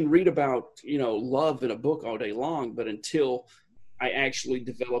 I can read about, love in a book all day long, but until I actually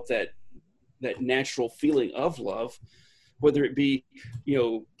develop that natural feeling of love, whether it be,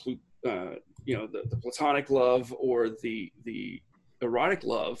 the platonic love or the erotic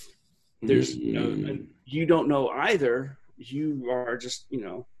love, there's, you don't know either. You are just,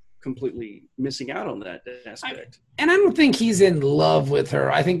 completely missing out on that aspect. And I don't think he's in love with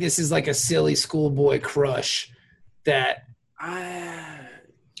her. I think this is like a silly schoolboy crush that I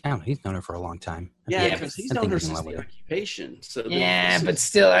don't know. He's known her for a long time. Yeah, because he's known her since the occupation. So but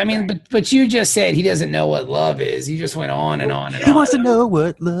still, I mean, but you just said he doesn't know what love is. You just went on and on and on. He wants to know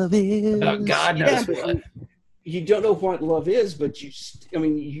what love is. Oh, God knows what. You don't know what love is, but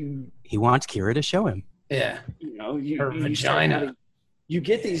he wants Kira to show him. Yeah. Her vagina. You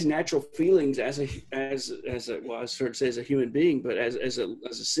get these natural feelings as a human being, but as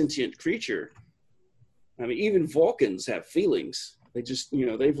a sentient creature. I mean, even Vulcans have feelings. They just,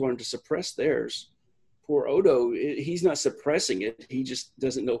 they've learned to suppress theirs. Poor Odo, he's not suppressing it. He just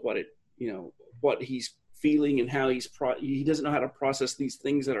doesn't know what he's feeling and how he doesn't know how to process these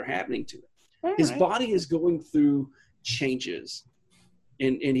things that are happening to him. His body is going through changes,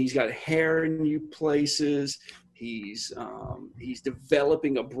 and he's got hair in new places. He's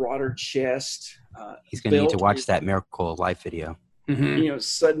developing a broader chest. He's going to need to watch that Miracle of Life video.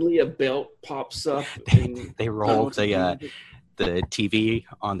 Suddenly a belt pops up. They roll the TV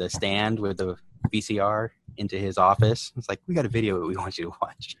on the stand with the VCR into his office. It's like, we got a video that we want you to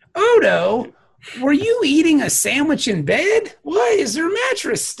watch. Odo, were you eating a sandwich in bed? Why is your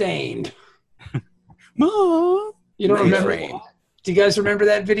mattress stained? Mom. You don't remember? Do you guys remember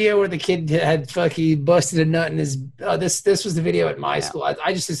that video where the kid had fucking busted a nut in his? This was the video at my school.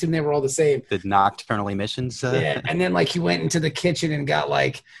 I just assumed they were all the same. The nocturnal emissions. Yeah, and then he went into the kitchen and got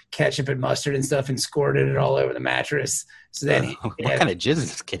ketchup and mustard and stuff and squirted it all over the mattress. So then, what kind of jizz does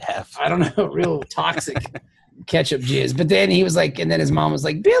this kid have? I don't know, real toxic ketchup jizz. But then he was like, and then his mom was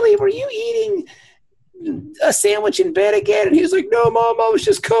like, Billy, were you eating a sandwich in bed again? And he was like, no, Mom, I was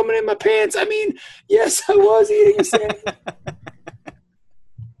just coming in my pants. I mean, yes, I was eating a sandwich.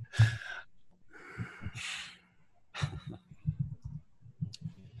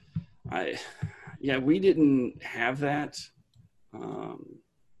 We didn't have that. You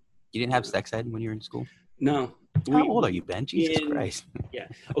didn't have sex ed when you were in school? No. How old are you, Ben? Jesus Christ. Yeah.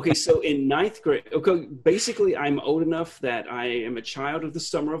 Okay, so in ninth grade, basically I'm old enough that I am a child of the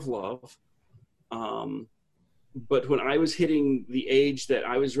summer of love. But when I was hitting the age that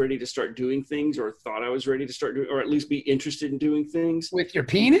I was ready to start doing things, or thought I was ready to start doing, or at least be interested in doing things. With your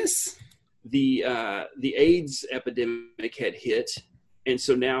penis? the AIDS epidemic had hit, and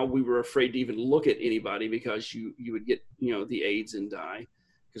so now we were afraid to even look at anybody because you would get the AIDS and die,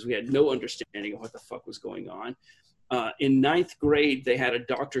 because we had no understanding of what the fuck was going on. In ninth grade, they had a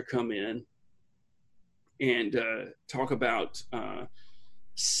doctor come in and talk about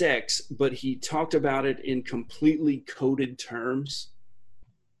sex, but he talked about it in completely coded terms.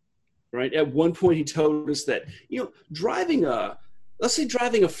 Right. At one point, he told us that driving a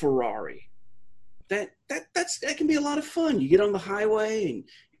Ferrari, that can be a lot of fun. You get on the highway and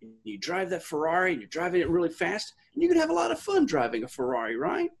you drive that Ferrari and you're driving it really fast, and you can have a lot of fun driving a Ferrari,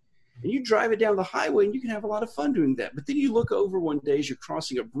 right? And you drive it down the highway and you can have a lot of fun doing that. But then you look over one day as you're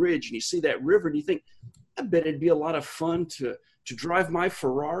crossing a bridge and you see that river and you think, I bet it'd be a lot of fun to drive my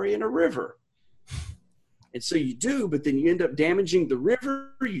Ferrari in a river. And so you do, but then you end up damaging the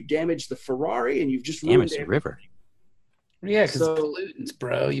river, you damage the Ferrari, and you've just ruined Damage the river. Yeah, because pollutants,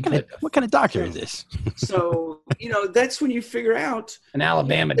 bro. What kind of doctor is this? So, that's when you figure out an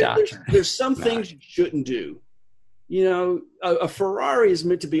Alabama doctor. There's some things you shouldn't do. A Ferrari is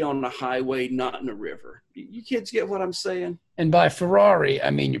meant to be on a highway, not in a river. You kids get what I'm saying? And by Ferrari, I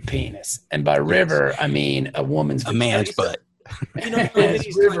mean your penis. And by river, I mean a woman's man's butt.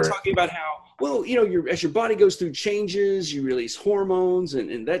 He's talking about how, as your body goes through changes, you release hormones,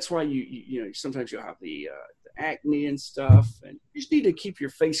 and that's why you sometimes you'll have the acne and stuff, and you just need to keep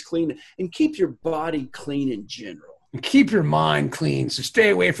your face clean and keep your body clean in general. And keep your mind clean, so stay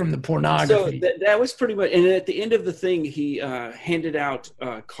away from the pornography. So that was pretty much, and at the end of the thing, he handed out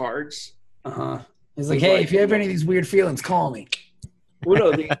cards. He's like, hey, if you have any of these weird feelings, call me. Well,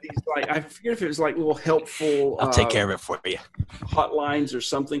 no, these I forget if it was like little helpful. I'll take care of it for you. Hotlines or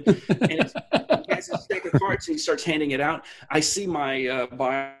something. And he has a stack of cards and he starts handing it out. I see my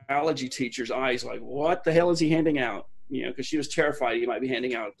biology teacher's eyes like, what the hell is he handing out? Because she was terrified he might be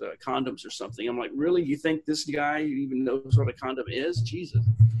handing out condoms or something. I'm like, really? You think this guy even knows what a condom is? Jesus.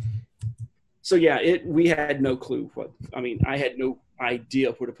 So yeah, we had no clue I had no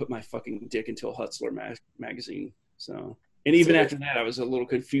idea where to put my fucking dick until Hutzler magazine. So. And even after that, I was a little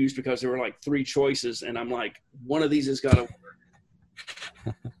confused because there were like 3 choices, and I'm like, one of these has got to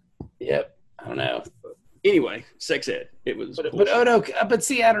work. Yep, I don't know. Anyway, sex ed. It was, but Odo. But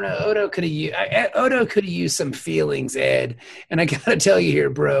see, I don't know. Odo could have used some feelings, Ed. And I gotta tell you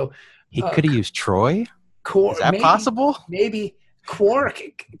here, bro. He could have used Troy. Is that possible? Maybe Quark.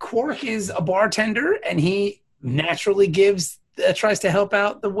 Quark is a bartender, and he naturally tries to help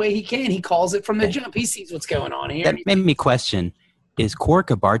out the way he can. He calls it from the jump. He sees what's going on here. That made me question, is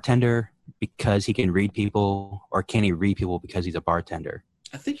Quark a bartender because he can read people, or can he read people because he's a bartender?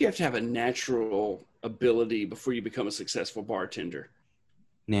 I think you have to have a natural ability before you become a successful bartender.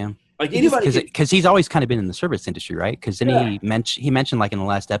 Yeah. Like anybody, because he's always kind of been in the service industry, right? Because then he mentioned like in the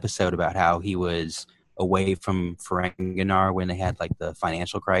last episode about how he was away from Ferenginar when they had like the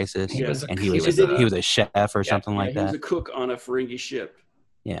financial crisis, he was a chef or something like that. He was a cook on a Ferengi ship.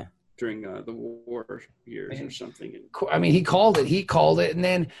 Yeah, during the war years or something. I mean, he called it, and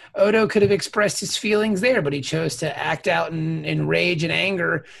then Odo could have expressed his feelings there, but he chose to act out in rage and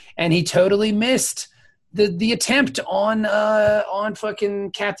anger, and he totally missed the attempt on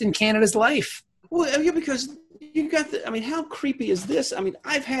fucking Captain Canada's life. Well, yeah, because you got how creepy is this? I mean,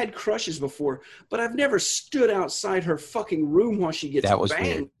 I've had crushes before, but I've never stood outside her fucking room while she gets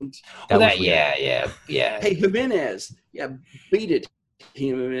banged. Weird. Yeah. Hey, Jimenez, beat it.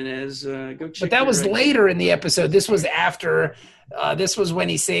 Jimenez, go check. But that was later in the episode. This was after. This was when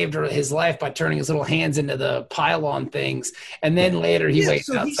he saved his life by turning his little hands into the pylon things, and then later he waits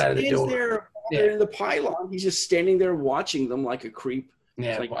outside of the door. There in the pylon, he's just standing there watching them like a creep.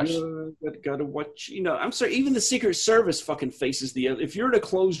 Yeah, gotta watch. I'm sorry. Even the Secret Service fucking faces the other. If you're in a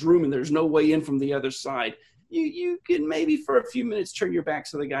closed room and there's no way in from the other side, you can maybe for a few minutes turn your back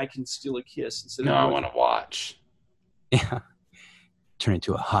so the guy can steal a kiss. I want to watch. Yeah, turn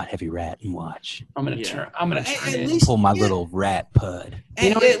into a hot heady rat and watch. I'm gonna pull my little rat pud.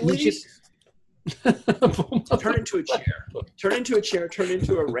 At least turn into a chair. Turn into a chair. Turn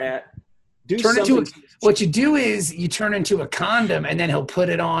into a rat. What you do is you turn into a condom, and then he'll put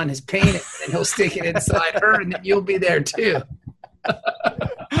it on his penis, and he'll stick it inside her, and then you'll be there too.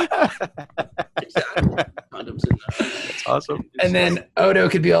 Condoms in there. That's awesome. And then Odo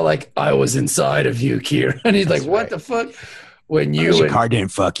could be all like, "I was inside of you, Kira," and he's like, "What the fuck?" When Shakar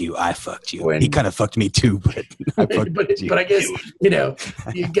didn't fuck you, I fucked you. He kind of fucked me too, but I fucked you. But I guess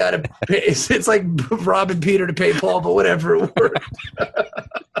you gotta pay. It's like robbing Peter to pay Paul, but whatever it worked.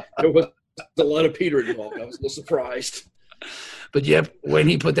 There was a lot of Peter involved. I was a little surprised. But yep, when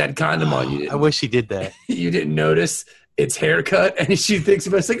he put that condom on you, I wish he did that. You didn't notice its haircut, and she thinks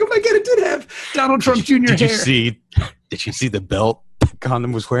about it. It's like, oh my God, it did have Donald Trump Jr. Did hair. Did you see the belt the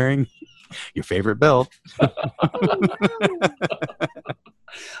condom was wearing? Your favorite belt. I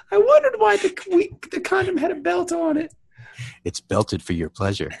wondered why the condom had a belt on it. It's belted for your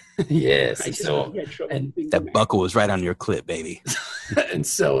pleasure. Yes. I just So, had trouble and thinking That back. buckle was right on your clip, baby. and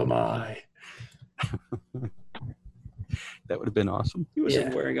so am I. That would have been awesome. He wasn't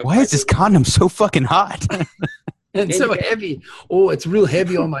Yeah. wearing a. Why is this condom so fucking hot? And so heavy. Oh, it's real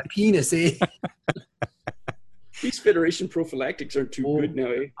heavy on my penis, eh? These Federation prophylactics aren't too Oh. good now,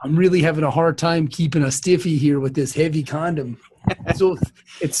 eh? I'm really having a hard time keeping a stiffy here with this heavy condom. So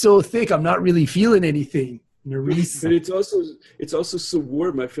it's so thick, I'm not really feeling anything. Maurice. But it's also so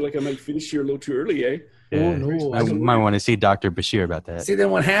warm. I feel like I might finish here a little too early, eh? Oh, no. I might want to see Dr. Bashir about that. See,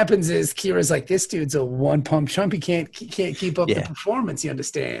 then what happens is Kira's like, this dude's a one-pump chump. He can't keep up the Yeah. performance, you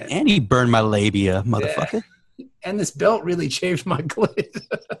understand? And he burned my labia, motherfucker. And this belt really chafed my clit.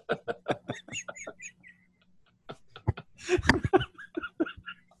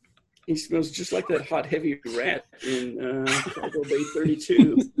 He smells just like that hot, heavy rat in Chicago Bay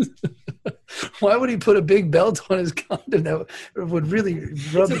 32. Why would he put a big belt on his condom that would really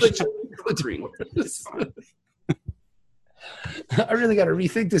rub It's the a green. It's fine. I really got to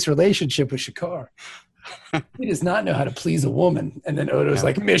rethink this relationship with Shakar. He does not know how to please a woman. And then Odo's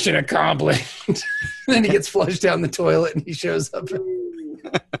like, mission accomplished. Then he gets flushed down the toilet and he shows up.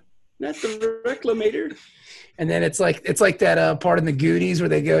 Not the reclamator. And then it's like that part in the Goonies where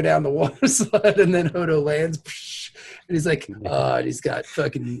they go down the water slide and then Odo lands. And he's like,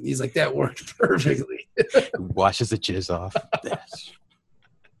 he's like, that worked perfectly. Washes the jizz off. Yes.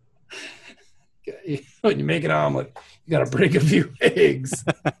 When you make an omelet, you got to break a few eggs.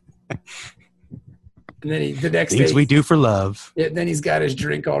 And then the next Things day, we do for love. then he's got his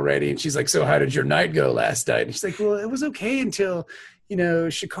drink already. And she's like, so how did your night go last night? And she's like, well, it was okay until,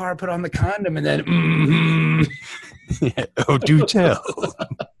 Shakar put on the condom and then, Oh, do tell.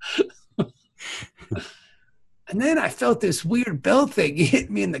 And then I felt this weird belt thing hit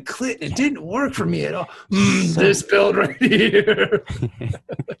me in the clit, and it didn't work for me at all. This belt right here.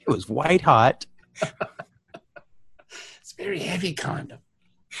 It was white hot. It's very heavy condom.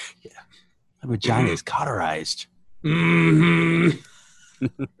 My vagina is cauterized. Mm-hmm.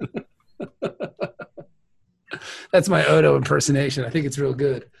 That's my Odo impersonation. I think it's real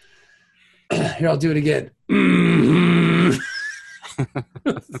good. Here, I'll do it again. Mm-hmm.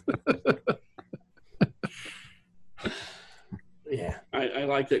 Yeah. I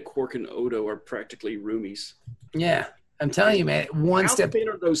like that Quark and Odo are practically roomies. Yeah. I'm telling you, man, one How step. thin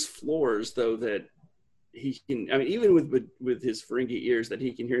are those floors, though, that he can, I mean, even with his Ferengi ears, that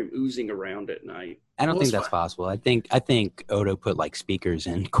he can hear him oozing around at night. I don't Well, think it's that's possible. I think Odo put like speakers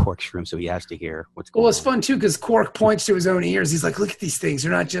in Quark's room so he has to hear what's going Well, it's on. fun, too, because Quark points to his own ears. He's like, look at these things.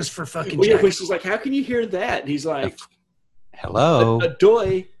 They're not just for fucking Well, yeah, jack. when she's like, how can you hear that? And he's like, Hello.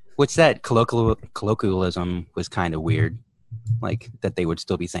 Adoy. What's that? Colloquialism was kind of weird. Like that they would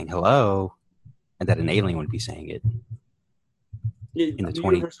still be saying hello and that an alien would be saying it in the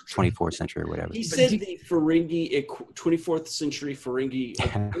 24th century or whatever. He said the Ferengi, 24th century Ferengi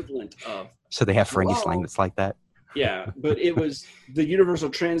equivalent of. So they have Ferengi Hello. slang that's like that? Yeah, but it was the universal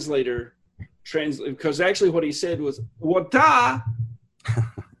translator, because actually what he said was, Wata!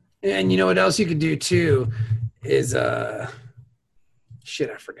 And you know what else you could do, too, is, shit,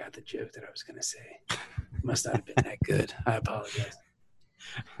 I forgot the joke that I was going to say. Must not have been that good. I apologize.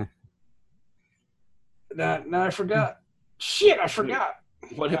 No, I forgot. Shit, I forgot.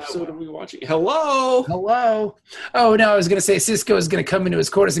 What episode are we watching? Hello! Hello. Oh, no, I was going to say Cisco is going to come into his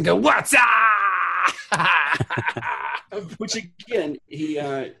quarters and go, what's up? Which again,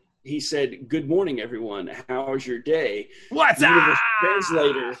 he said, good morning, everyone. How was your day? What's The up? universal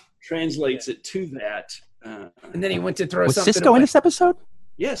translator translates it to that. And then he went to throw Was something Cisco away. in this episode?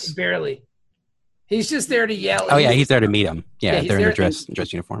 Yes. Barely. He's just there to yell. Oh, yeah, he's there to meet him. Yeah, Yeah, he's they're in there- their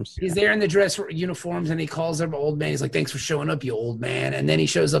dress uniforms. He's there in the dress uniforms, and he calls him old man. He's like, "Thanks for showing up, you old man." And then he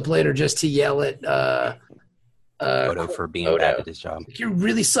shows up later just to yell at Odo for being Odo. bad at his job. You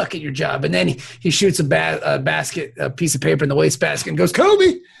really suck at your job. And then he shoots a piece of paper in the wastebasket, and goes,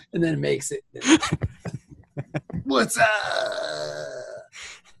 "Kobe," and then makes it. What's up?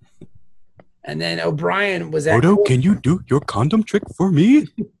 And then O'Brien was at. Odo, can you do your condom trick for me?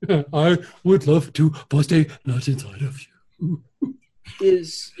 I would love to bust a nut inside of you.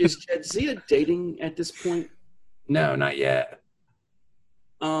 Is Jadzia dating at this point? No, not yet.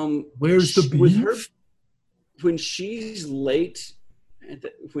 Where's the with beef? her when she's late?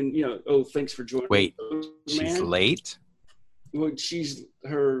 Thanks for joining. Wait, man. she's late? When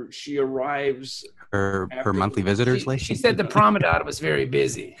she arrives her monthly visitors list. She said the promenade was very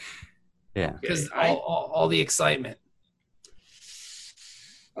busy. Yeah. Because all the excitement.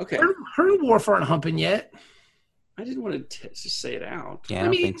 Okay. Her and Worf aren't humping yet. I didn't want to just say it out. Yeah, I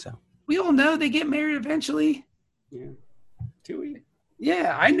don't think so. We all know they get married eventually. Yeah. Do we?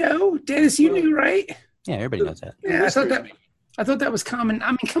 Yeah, I know. Dennis, you knew, right? Yeah, everybody knows that. Yeah, I thought that was common.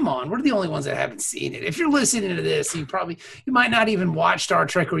 I mean, come on. We're the only ones that haven't seen it. If you're listening to this, you might not even watch Star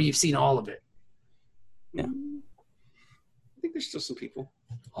Trek or you've seen all of it. Yeah. I think there's still some people.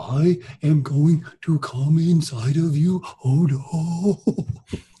 I am going to come inside of you, Odo.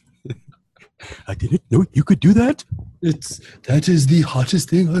 I didn't know you could do that. That is the hottest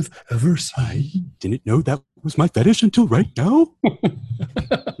thing I've ever seen. I didn't know that was my fetish until right now.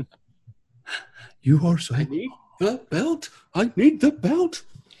 You are so. I need the belt. I need the belt.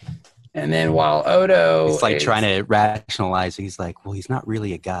 And then while Odo He's like trying to rationalize. He's like, well, he's not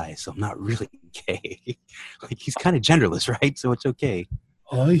really a guy, so I'm not really gay. Like, he's kind of genderless, right? So it's okay.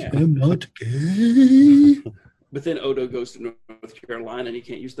 I am not gay. But then Odo goes to North Carolina and he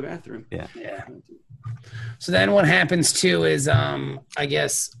can't use the bathroom. Yeah. So then what happens too is I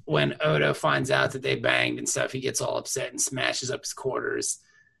guess when Odo finds out that they banged and stuff, he gets all upset and smashes up his quarters.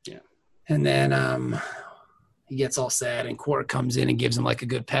 Yeah. And then he gets all sad and Quark comes in and gives him like a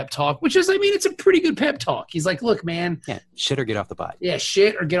good pep talk, which is, I mean, it's a pretty good pep talk. He's like, look, man. Yeah, shit or get off the pot. Yeah,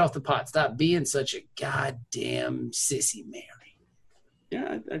 shit or get off the pot. Stop being such a goddamn sissy Mary.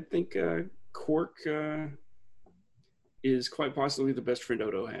 Yeah, I think Quark is quite possibly the best friend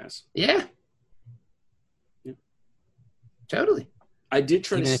Odo has. Yeah. Totally. I did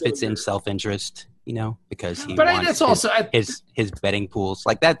try Even to if it's in self-interest, because he but wants that's also his betting pools.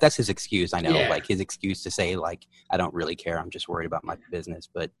 Like that's his excuse. I know, Yeah. like his excuse to say, like, I don't really care. I'm just worried about my business.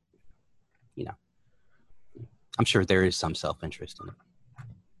 But, I'm sure there is some self-interest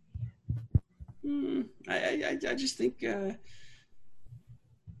in it. I just think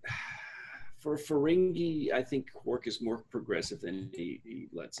for Ferengi, I think Quark is more progressive than he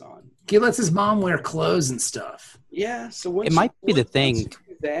lets on. he lets his mom wear clothes and stuff. Yeah, so once It might be the once thing. you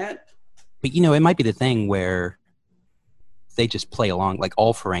do that. But, it might be the thing where they just play along, like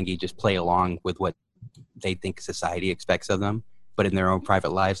all Ferengi just play along with what they think society expects of them. But in their own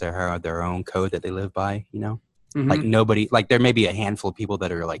private lives, they have their own code that they live by, Mhm. Like nobody, like there may be a handful of people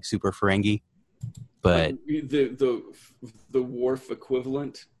that are like super Ferengi, but the Worf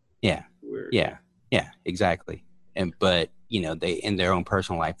equivalent. yeah, Where, yeah, exactly. But they in their own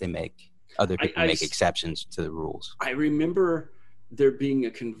personal life, they make other people make exceptions to the rules. I remember there being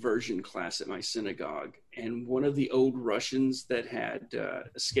a conversion class at my synagogue, and one of the old Russians that had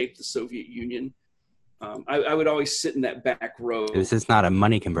escaped the Soviet Union. I would always sit in that back row. This is not a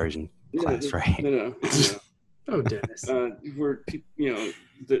money conversion class, right? No. Oh, Dennis. Where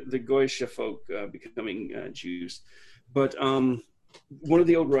the Goyish folk becoming Jews, but one of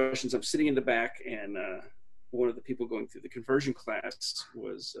the old Russians. I'm sitting in the back, and one of the people going through the conversion class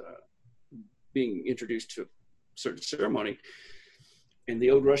was being introduced to a certain ceremony, and the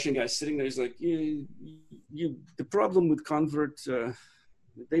old Russian guy sitting there is like, "You, the problem with convert,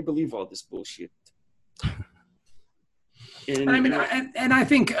 they believe all this bullshit." And I mean, I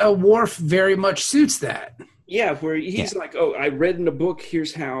think Worf very much suits that. yeah, where he's like, "Oh, I read in a book.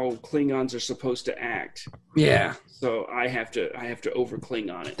 Here's how Klingons are supposed to act." Yeah. So I have to over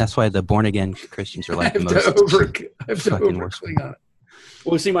Klingon it. That's why the born again Christians are I like the have most. to fucking over worst. Klingon it.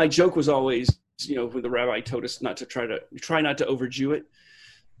 Well, see, my joke was always, when the rabbi told us not to try not to over Jew it,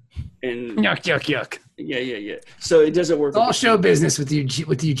 and Yuck. yeah. So it doesn't work. It's all show business with you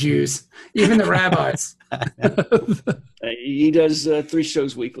Jews, even the rabbis. He does 3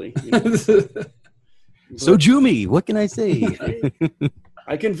 shows weekly. So Jumi, what can I say?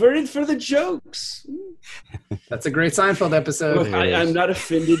 I converted for the jokes. That's a great Seinfeld episode. I'm not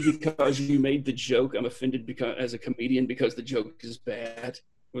offended because you made the joke. I'm offended as a comedian because the joke is bad.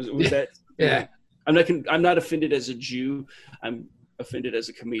 Was that? Yeah. I'm not offended as a Jew. I'm offended as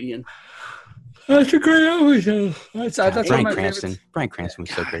a comedian. That's a great episode. That's one of Bryan my Cranston. favorites. Bryan Cranston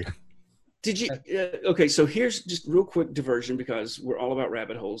was so great. Did you? Okay, so here's just real quick diversion because we're all about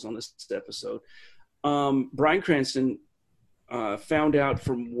rabbit holes on this episode. Bryan Cranston found out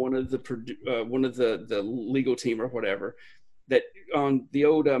from one of the legal team or whatever that on the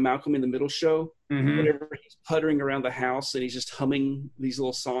old Malcolm in the Middle show, Mhm. whenever he's puttering around the house and he's just humming these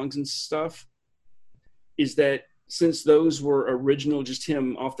little songs and stuff, is that since those were original, just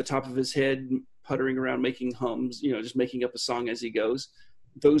him off the top of his head puttering around making hums, just making up a song as he goes,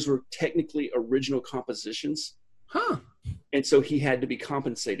 those were technically original compositions. Huh. And so he had to be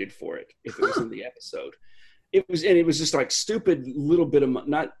compensated for it if it was in the episode. it was just like stupid little bit of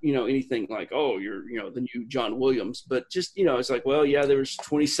not anything like, oh, you're the new John Williams, but just it's like, well, yeah, there was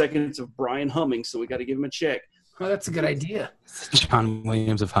 20 seconds of Brian humming, so we got to give him a check. Oh, that's a good idea. John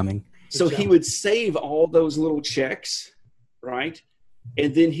Williams of humming. So he would save all those little checks, right?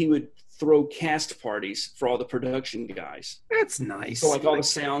 And then he would throw cast parties for all the production guys. That's nice. So like all the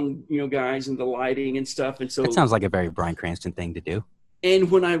sound, guys and the lighting and stuff. And so That sounds like a very Bryan Cranston thing to do.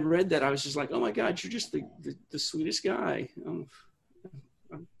 And when I read that, I was just like, oh my God, you're just the sweetest guy. I'm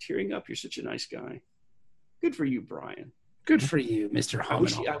tearing up. You're such a nice guy. Good for you, Brian. Good for you, Mr. I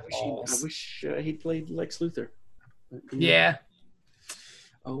Humming. wish he played Lex Luthor. Yeah.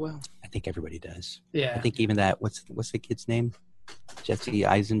 Oh well. I think everybody does. Yeah. I think even that. What's the kid's name? Jesse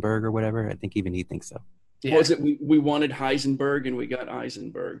Eisenberg or whatever. I think even he thinks so. Yeah. What was it? We wanted Heisenberg and we got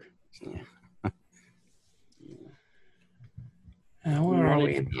Eisenberg. So. Where are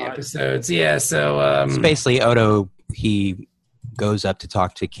we in the episodes? Yeah, so It's basically Odo, he goes up to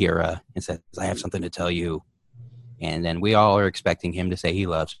talk to Kira and says, I have something to tell you. And then we all are expecting him to say he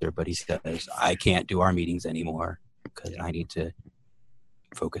loves her, but he says, I can't do our meetings anymore because I need to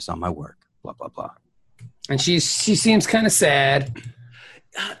focus on my work, blah, blah, blah. and she seems kind of sad.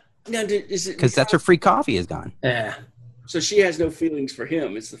 Now, is it Because that's her free coffee is gone. Yeah. So she has no feelings for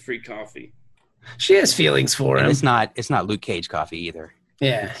him. It's the free coffee. She has feelings for And him. it's not Luke Cage coffee either.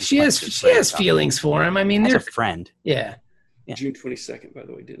 Yeah. She has feelings for him. I mean, As they're a friend. yeah. Yeah. June 22nd, by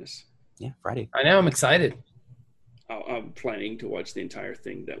the way, Dennis. Yeah, Friday. I know, I'm excited. I'm planning to watch the entire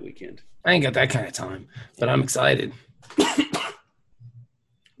thing that weekend. I ain't got that kind of time, but I'm excited.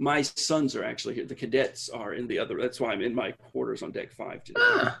 My sons are actually here. The cadets are in the other. That's why I'm in my quarters on deck 5 today.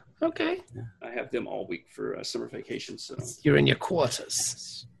 Ah, okay. I have them all week for summer vacation. So You're in your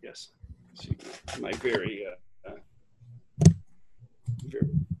quarters. yes, my very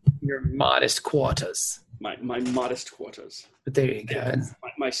Your modest quarters. my modest quarters. But there you go.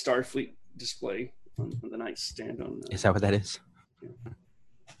 My Starfleet display on the nightstand. Is that what that is?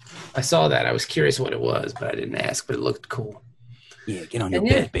 I saw that. I was curious what it was, but I didn't ask, but it looked cool. Yeah, get on your And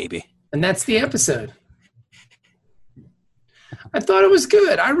yeah. bed, baby. And that's the episode. I thought it was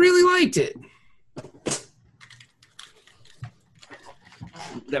good. I really liked it.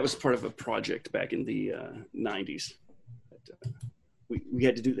 That was part of a project back in the 90s. We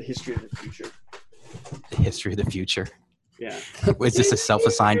had to do the history of the future. The history of the future. Yeah. Was this a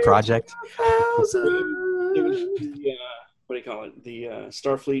self-assigned project? It was the, what do you call it? The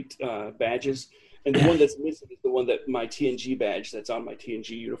Starfleet badges. And the one that's missing is the one that my TNG badge that's on my TNG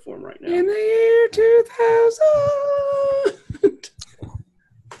uniform right now. In the year 2000.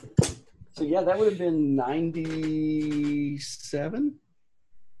 So, yeah, that would have been 97?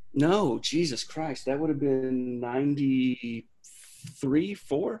 No, Jesus Christ. That would have been 93,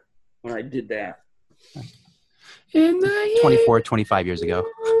 4 when I did that. In the year 24, 25 years ago.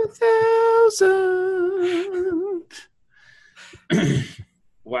 2000.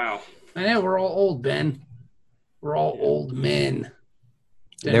 Wow. I know, we're all old, Ben. We're all old men.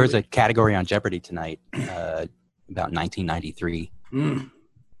 There was a category on Jeopardy tonight about 1993. Mm.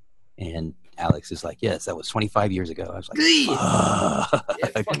 And Alex is like, yes, that was 25 years ago. I was like, Yeah,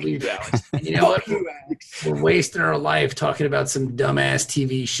 fuck you, Alex. And you know what? We're wasting our life talking about some dumbass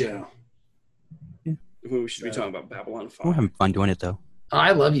TV show. We should be talking about Babylon 5. we're having fun doing it, though.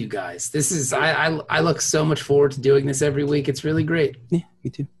 I love you guys. This is I look so much forward to doing this every week. It's really great. Yeah, me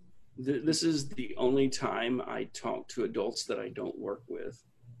too. This is the only time I talk to adults that I don't work with.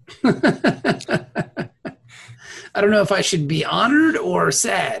 I don't know if I should be honored or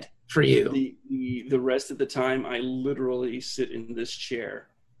sad for you. The rest of the time, I literally sit in this chair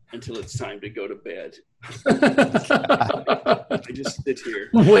until it's time to go to bed. I just sit here.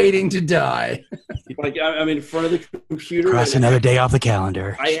 Waiting to die. Like I'm in front of the computer. Cross and another day off the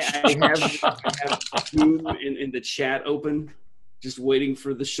calendar. I have Zoom in the chat open, just waiting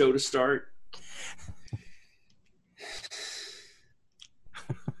for the show to start.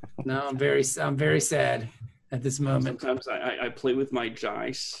 No, I'm very sad at this moment. Sometimes I play with my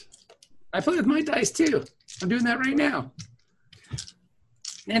dice. I play with my dice too. I'm doing that right now.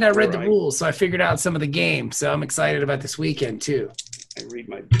 And I read the rules, so I figured out some of the game. So I'm excited about this weekend too. I read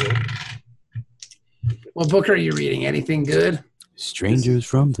my book. What book are you reading? Anything good? Strangers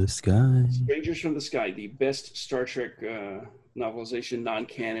from the Sky. Strangers from the Sky, the best Star Trek novelization,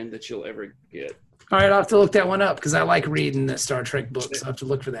 non-canon that you'll ever get. All right, I'll have to look that one up because I like reading the Star Trek books. I'll have to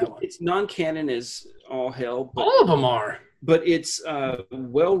look for that one. It's non-canon as all hell. But, all of them are. But it's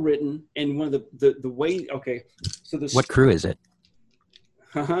well written, and one of the way. Okay, so the What crew is it?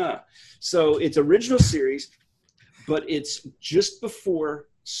 So it's original series, but it's just before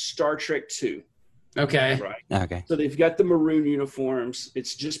Star Trek II. Okay. Right. Okay. So they've got the maroon uniforms.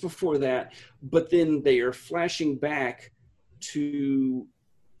 It's just before that, but then they are flashing back to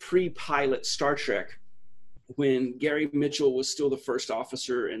pre-pilot Star Trek when Gary Mitchell was still the first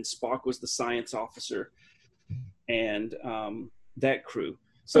officer and Spock was the science officer, and that crew.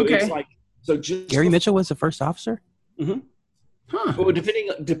 So Okay. it's like just Gary Mitchell was the first officer? Huh. Well,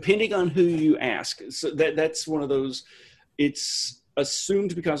 depending on who you ask. So that's one of those. It's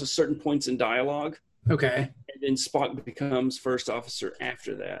assumed because of certain points in dialogue, Okay. and then Spock becomes first officer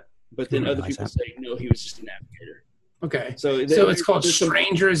after that. But then Didn't other realize people that. say no, he was just a navigator. Okay. So It's called there's some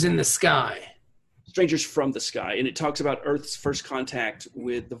Strangers in the Sky. Strangers from the Sky, and it talks about Earth's first contact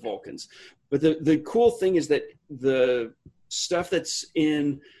with the Vulcans. But the cool thing is that the stuff that's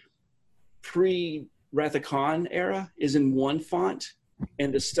in pre-Wrath of Khan era is in one font,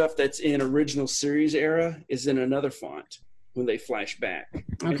 and the stuff that's in original series era is in another font when they flash back.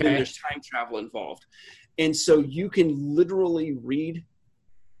 And then there's time travel involved. And so you can literally read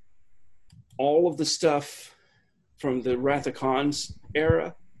all of the stuff from the Wrath of Khan's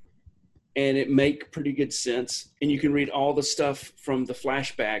era, and it make pretty good sense. And you can read all the stuff from the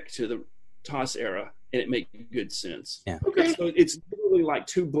flashback to the TOS era, and it make good sense. Yeah. Okay. So it's literally like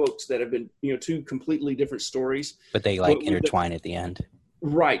two books that have been, two completely different stories. But they like intertwine at the end.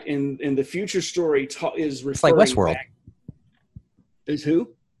 Right. And the future story is referring It's like Westworld. back. Is who?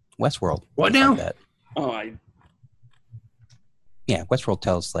 Westworld. What It's now? like that. Oh, Yeah, Westworld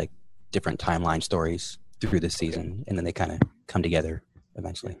tells like different timeline stories through the season, and then they kind of come together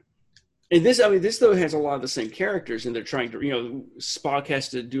eventually. And this though has a lot of the same characters, and they're trying to, Spock has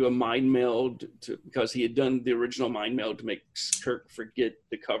to do a mind meld because he had done the original mind meld to make Kirk forget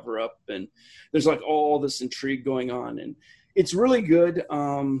the cover up, and there's like all this intrigue going on, and it's really good.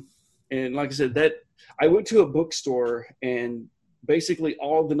 And like I said, that I went to a bookstore, and basically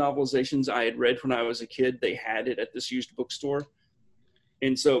all the novelizations I had read when I was a kid, they had it at this used bookstore.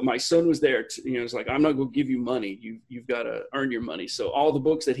 And so my son was there. It's like, I'm not going to give you money. You've got to earn your money. So all the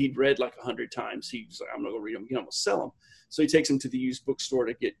books that he'd read like 100 times, he's like, I'm not going to read them. I'm going to sell them. So he takes them to the used bookstore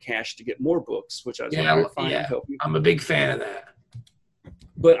to get cash to get more books, which I was like, fine, I'll help you. I'm a big fan of that.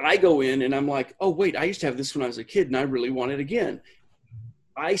 But I go in and I'm like, oh, wait, I used to have this when I was a kid and I really want it again.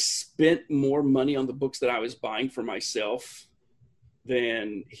 I spent more money on the books that I was buying for myself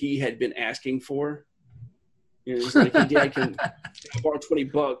than he had been asking for. It's like, hey, Dad, can I borrow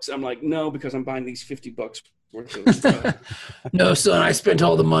 $20? I'm like, no, because I'm buying these $50 worth of stuff. No, son, I spent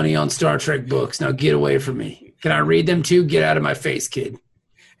all the money on Star Trek books. Now get away from me. Can I read them too? Get out of my face, kid.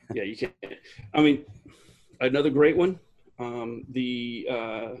 Yeah, you can. I mean, another great one, the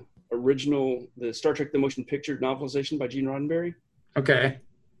original, the Star Trek The Motion Picture novelization by Gene Roddenberry. Okay.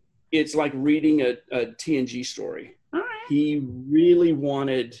 It's like reading a TNG story. All right. He really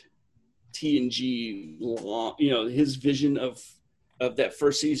wanted TNG, his vision of that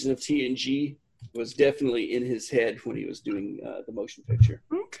first season of TNG was definitely in his head when he was doing the motion picture.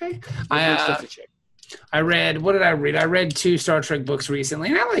 Okay. Stuff to check. I read, what did I read? I read 2 Star Trek books recently,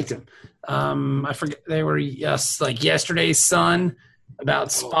 and I liked them. I forget, they were like Yesterday's Son about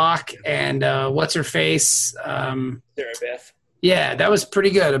Spock and what's her face. Sarah Beth. Yeah, that was pretty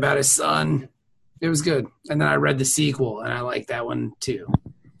good about his son. It was good. And then I read the sequel, and I liked that one too.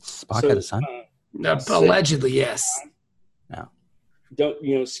 Spock had a son? Allegedly, yes. No.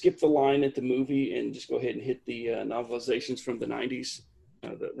 Don't skip the line at the movie and just go ahead and hit the novelizations from the 90s,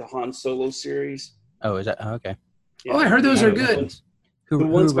 the Han Solo series. Oh, is that? Oh, okay. Yeah. Oh, I heard those are good. The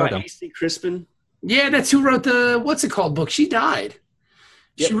ones by wrote them? A.C. Crispin. Yeah, that's who wrote the what's it called book. She died.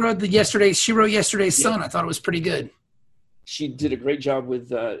 Yep. She wrote Yesterday's Son. I thought it was pretty good. She did a great job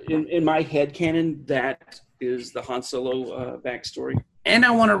with in my head canon. That is the Han Solo backstory. And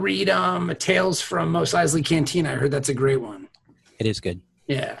I want to read Tales from Mos Eisley Cantina. I heard that's a great one. It is good.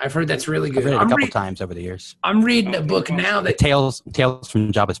 Yeah, I've heard that's really I've good. read it a couple times over the years. I'm reading a book now The that Tales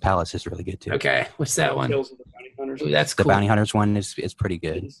from Jabba's Palace is really good too. Okay, what's that one? Tales of the Bounty Hunters. Ooh, that's The cool. Bounty Hunters one is pretty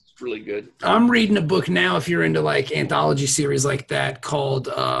good. It's really good. I'm reading a book now, if you're into like anthology series like that, called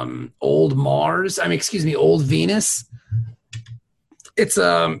Old Venus. It's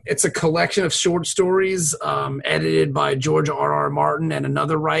a collection of short stories edited by George R.R. Martin and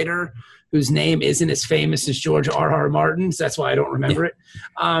another writer whose name isn't as famous as George R.R. Martin's. That's why I don't remember it.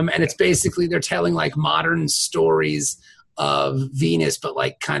 And it's basically they're telling like modern stories of Venus, but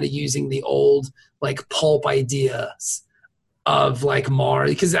like kind of using the old like pulp ideas of like Mars.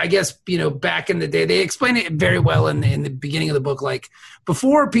 Because I guess, back in the day, they explain it very well in the beginning of the book. Like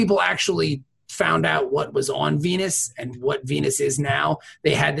before people actually found out what was on Venus and what Venus is now,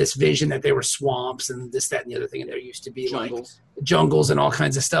 they had this vision that there were swamps and this, that, and the other thing, and there used to be Jungles. like jungles and all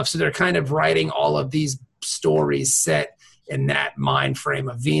kinds of stuff. So they're kind of writing all of these stories set in that mind frame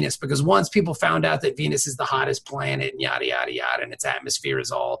of Venus, because once people found out that Venus is the hottest planet and yada, yada, yada, and its atmosphere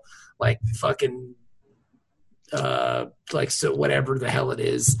is all like fucking like, so whatever the hell it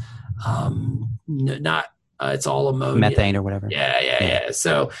is, it's all ammonia, Methane or whatever. yeah.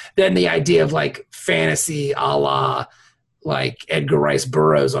 So then the idea of like fantasy a la like Edgar Rice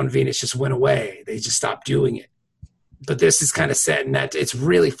Burroughs on Venus just went away. They just stopped doing it. But this is kind of set in that. It's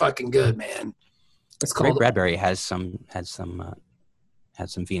really fucking good, man. It's Ray called Bradbury has some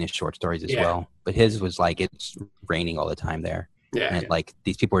Venus short stories as Yeah. well, but his was like it's raining all the time there, yeah. and like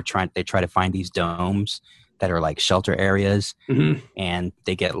these people are try to find these domes that are like shelter areas, Mhm. and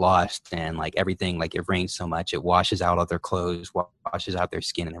they get lost, and like everything, like it rains so much it washes out all their clothes, washes out their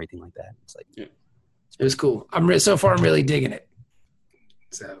skin and everything like that. It's like It was cool. So far I'm really digging it.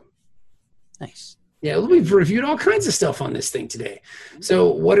 So nice. yeah, we've reviewed all kinds of stuff on this thing today.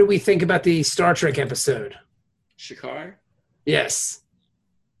 So what did we think about the Star Trek episode? Shakar? Yes.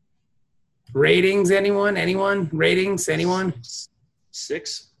 Ratings, anyone? Ratings, anyone?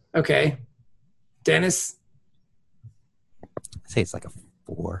 6. Okay. Dennis? I'd say it's like a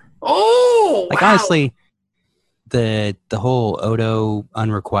 4. Oh, Like wow. honestly, the whole Odo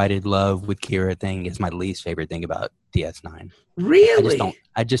unrequited love with Kira thing is my least favorite thing about DS9. Really?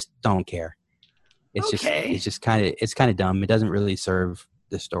 I just don't care. Okay. It's kind of dumb. It doesn't really serve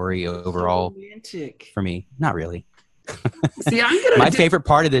the story overall Romantic. for me. Not really. See, I'm gonna My favorite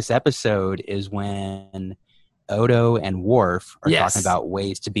part of this episode is when Odo and Worf are Yes. talking about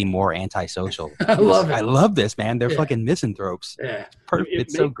ways to be more antisocial. I love it. I love this, man. They're Yeah. fucking misanthropes. Yeah. Perfect. It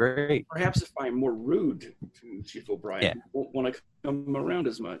It's so may- great. Perhaps if I'm more rude to Chief O'Brien, Yeah. won't want to come around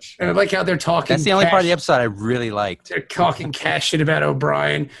as much. And I like how they're talking. That's the only part of the cash- episode I really liked. They're talking cash shit about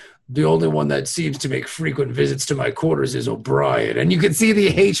O'Brien. The only one that seems to make frequent visits to my quarters is O'Brien, and you can see the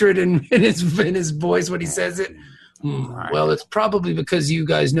hatred in his voice when he says it. Well, it's probably because you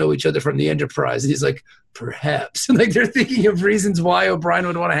guys know each other from the Enterprise. And he's like, perhaps. Like they're thinking of reasons why O'Brien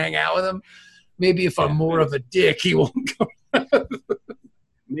would want to hang out with him. Maybe if I'm more of a dick, he won't go.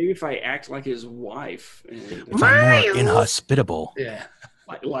 Maybe if I act like his wife, and If I'm Miles! more inhospitable, Yeah.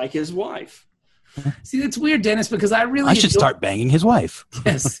 like his wife. See, that's weird, Dennis, because I really I should enjoy- start banging his wife.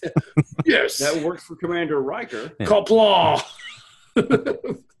 Yes. Yes. That worked for Commander Riker. Yeah. Copla.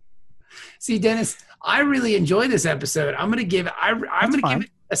 See, Dennis, I really enjoy this episode. I'm gonna give fine. it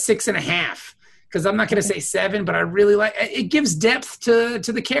a 6.5 because I'm not gonna say 7, but I really like it. Gives depth to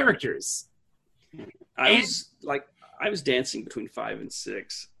the characters. I was dancing between 5 and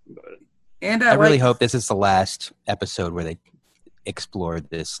 6, but And I really like, hope this is the last episode where they explore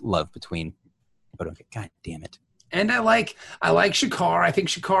this love between. God damn it, and I like Shakar. I think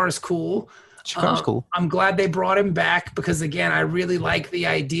Shakar is cool. Shakar's cool. I'm glad they brought him back because again, I really like the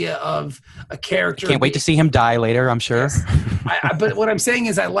idea of a character. Can't wait to see him die later. I'm sure. But what I'm saying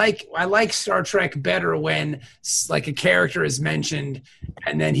is I like Star Trek better when like a character is mentioned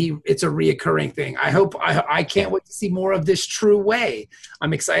and then it's a reoccurring thing. I can't wait to see more of this True Way.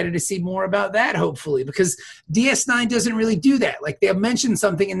 I'm excited to see more about that hopefully because DS9 doesn't really do that. Like they'll mention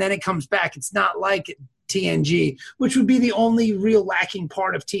something and then it comes back. It's not like TNG, which would be the only real lacking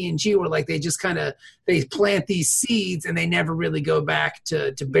part of TNG where like they just kind of they plant these seeds and they never really go back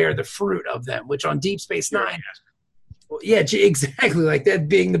to bear the fruit of them, which on Deep Space Nine. Yeah, exactly. Like that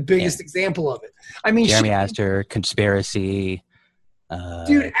being the biggest example of it. I mean, Jeremy Astor, Conspiracy.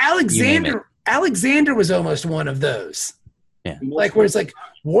 dude, you name it. Alexander was almost one of those. Yeah. Like where it's like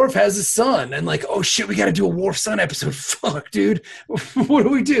Worf has a son, and like, oh shit, we got to do a Worf son episode. Fuck, dude, what do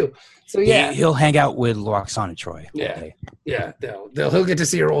we do? So yeah, He'll hang out with Loxana Troy. all Yeah. day. yeah, he'll get to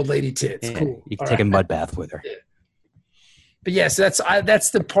see her old lady tits. Yeah. Cool. You can All take a right. mud bath with her. But yes, that's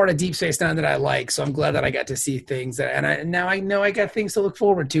the part of Deep Space Nine that I like. So I'm glad that I got to see things, now I know I got things to look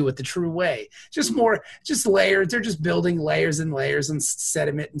forward to with the True Way. Just layers. They're just building layers and layers and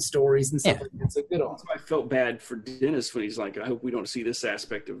sediment and stories and stuff Yeah. like that. So good on. I felt bad for Dennis when he's like, I hope we don't see this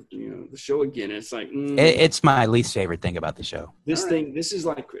aspect of the show again. It's like It's my least favorite thing about the show. this is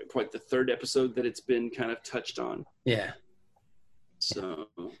like the third episode that it's been kind of touched on. Yeah. So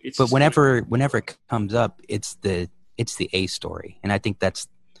it's But just- whenever it comes up, it's the A story, and I think that's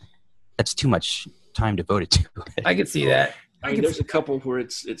too much time devoted to it. I could see that. I mean, there's a couple where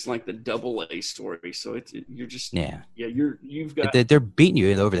it's like the double A story. So you're just Yeah, you've got they're beating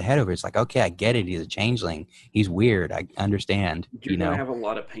you over the head over. It's like, okay, I get it. He's a changeling. He's weird. I understand. you're gonna have a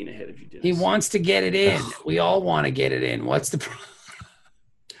lot of pain ahead of you, Dennis. He wants to get it in. We all want to get it in. What's the problem?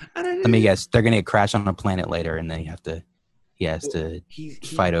 I don't know. Let me guess. They're gonna crash on a planet later, and then he has to He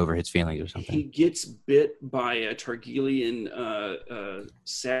fight over his feelings or something. He gets bit by a Targaryen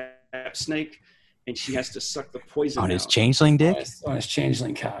sap snake, and she has to suck the poison On his out. changeling dick. On his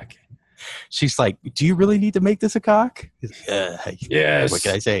changeling cock. She's like, "Do you really need to make this a cock?" He's Yes. What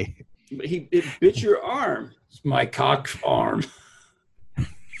can I say? But it bit your arm. It's my cock arm.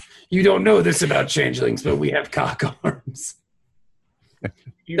 You don't know this about changelings, but we have cock arms.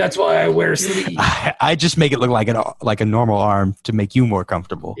 That's why I wear sleeves. I just make it look like a normal arm to make you more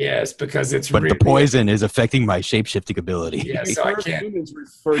comfortable. Yes, because it's But really, the poison is affecting my shape-shifting ability. Yeah, We've so I heard can't. humans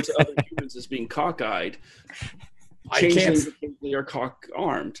refer to other humans as being cockeyed. I can't. Changelings occasionally are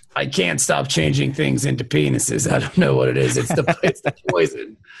cock-armed. I can't stop changing things into penises. I don't know what it is. It's the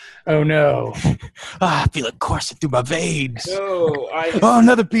poison. Oh no! I feel it coursing through my veins. No, Oh,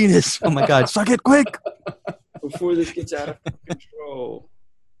 another penis! Oh my God! Suck it quick! before this gets out of control.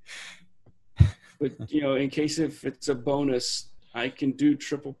 But in case if it's a bonus, I can do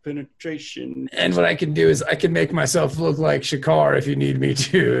triple penetration. And what I can do is I can make myself look like Shakar if you need me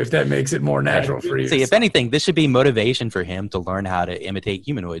to, if that makes it more natural for you. See, if anything, this should be motivation for him to learn how to imitate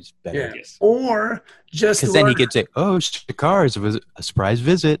humanoids better. Yeah. Yes. Or just Because then he learn- could say, "Oh, Shakar, it was a surprise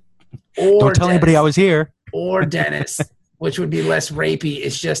visit. or Don't tell anybody I was here." or Dennis, which would be less rapey.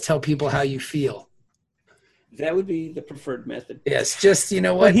 It's just tell people how you feel. That would be the preferred method. Yes, just you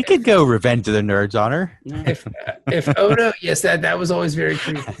know Well, what? he could go Revenge of the Nerds on her. If Odo, yes, that was always very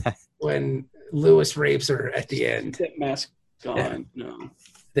creepy when Lewis rapes her at the end. That mask on. Yeah. No.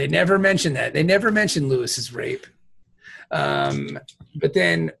 They never mention that. They never mention Lewis's rape. But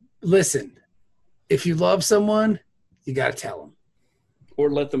then, listen, if you love someone, you got to tell them. Or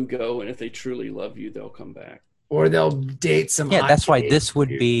let them go, and if they truly love you, they'll come back. Or they'll date some. Yeah, hot that's why kid this would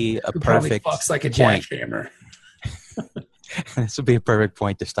who- be a who probably perfect fucks like a point. jackhammer. This would be a perfect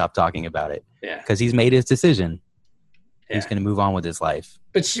point to stop talking about it Yeah, because he's made his decision. He's Yeah. going to move on with his life,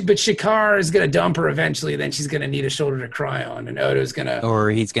 but Shakar is going to dump her eventually. Then she's going to need a shoulder to cry on, and Odo's going to. or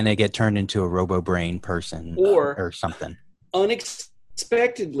he's going to get turned into a robo brain person, or something.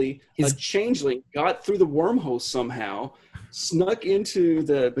 Unexpectedly, a changeling got through the wormhole somehow, snuck into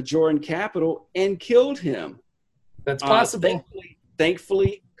the Bajoran capital, and killed him. That's possible.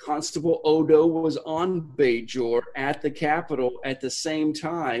 Thankfully, Constable Odo was on Bajor at the capital at the same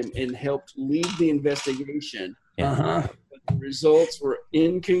time and helped lead the investigation. Yeah. Uh-huh. But the results were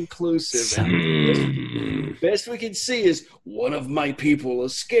inconclusive. And the best we can see is one of my people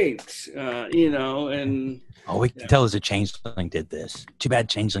escaped, and All we can tell is a changeling did this. Too bad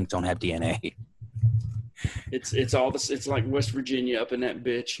changelings don't have DNA. it's all this. It's like West Virginia up in that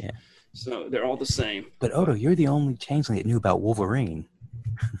bitch. Yeah. So they're all the same. But Odo, you're the only changeling that knew about Wolverine.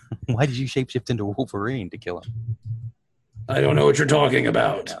 Why did you shapeshift into Wolverine to kill him? I don't know what you're talking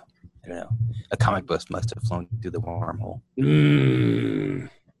about. No, I don't know. A comic book must have flown through the wormhole.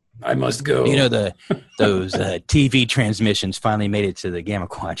 I must go. You know, those TV transmissions finally made it to the Gamma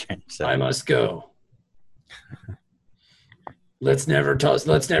Quadrant. So I must go. Let's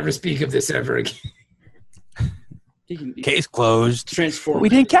never speak of this ever again. He can case closed. transform. We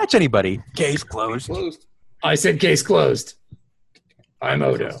didn't catch anybody. Case closed. Closed. I said case closed. I'm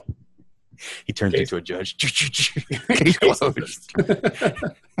Odo. He turns Case- into a judge. Case closed.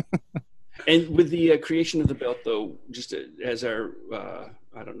 And with the creation of the belt, though, just as our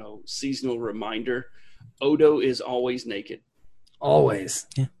seasonal reminder, Odo is always naked. Always.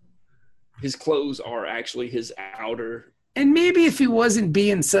 His clothes are actually his outer. And maybe if he wasn't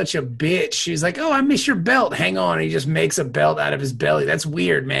being such a bitch, she's like, "Oh, I miss your belt. Hang on." And he just makes a belt out of his belly. That's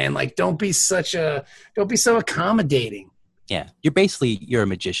weird, man. Like, don't be so accommodating. Yeah, you're a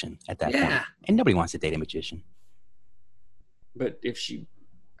magician at that point, Yeah. and nobody wants to date a magician. But if she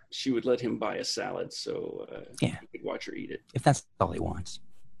would let him buy a salad, so Yeah. he could watch her eat it. If that's all he wants,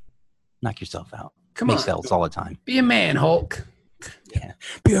 knock yourself out. Come He on. sells all the time. Be a man, Hulk.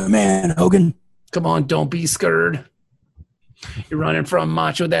 Be a man, Hogan. Come on, don't be scared. You're running from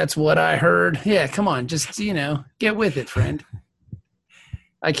macho. That's what I heard. Yeah, come on, just get with it, friend.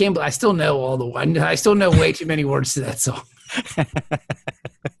 I still know I still know way too many words to that song,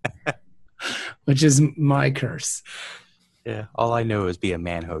 which is my curse. Yeah, all I know is be a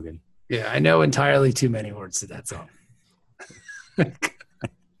man, Hogan. Yeah, I know entirely too many words to that song.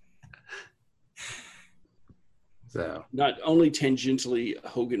 So Not only tangentially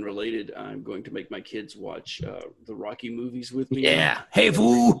Hogan related, I'm going to make my kids watch the Rocky movies with me. yeah, hey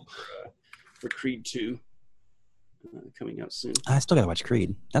fool. For Creed 2 coming out soon. I still gotta watch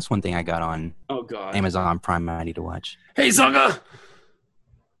Creed. That's one thing I got on Oh God, Amazon Prime. I need to watch. Hey Zaga.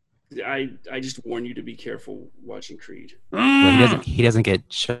 I just warn you to be careful watching Creed. Well, he doesn't get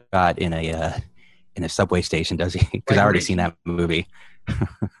shot in a subway station, does he? Because I already seen that movie.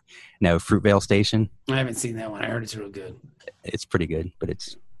 No, Fruitvale Station. I haven't seen that one. I heard it's real good. It's pretty good, but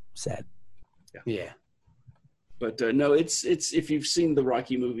it's sad. Yeah. But no, it's if you've seen the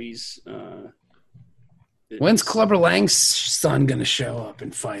Rocky movies. When's Clubber Lang's son gonna show up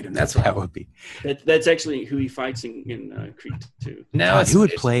and fight him? That's what That would be. That's actually who he fights in Creed 2. No, Who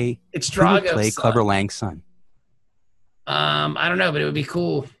would play? It's Who would Drago's play son. Clubber Lang's son? I don't know, but it would be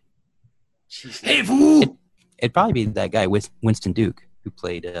cool. Jeez. Hey, fool! It'd probably be that guy, Winston Duke, who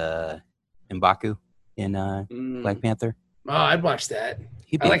played M'Baku in Black Panther. Oh, I'd watch that.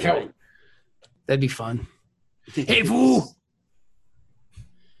 He'd I be like how great. that'd be fun. Hey, fool!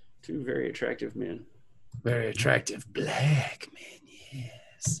 Two very attractive men. Very attractive black man.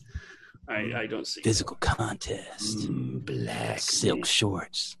 Yes. I don't see Physical contest, Black silk man.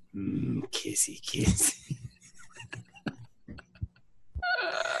 shorts. Kissy, kissy.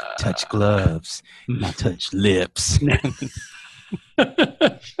 Touch gloves, not touch lips.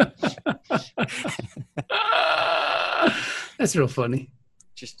 That's real funny.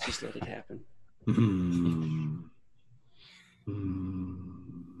 Just let it happen.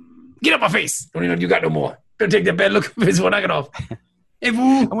 Get up my face! Don't even know you got no more. Don't take that bad look of his one. Knock it off. Hey,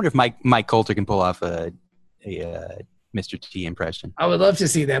 fool! I wonder if Mike Coulter can pull off a Mr. T impression. I would love to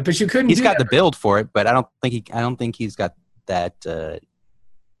see that, but you couldn't. He's do got the that. build for it, but I don't think he's got that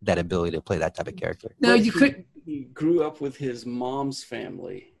ability to play that type of character. No, you couldn't. He grew up with his mom's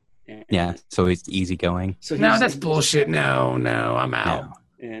family. And Yeah, so he's easygoing. So No, he's- that's bullshit. No, I'm out. No.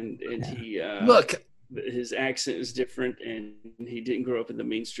 And he Look, his accent is different, and he didn't grow up in the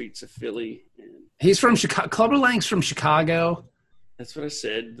main streets of Philly. And he's from Chicago. Clubber Lang's from Chicago. that's what I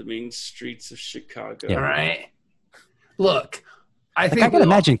said. The main streets of Chicago. Yeah. All right. Look, I Like, think I can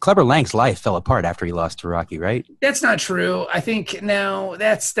imagine Clubber Lang's life fell apart after he lost to Rocky, right? that's not true. I think no,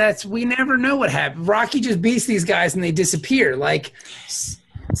 that's we never know what happened. Rocky just beats these guys and they disappear. Like,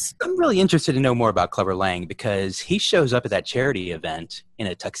 I'm really interested to know more about Clubber Lang because he shows up at that charity event in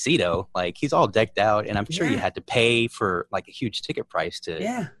a tuxedo. Like, he's all decked out, and I'm sure you Yeah. had to pay for like a huge ticket price to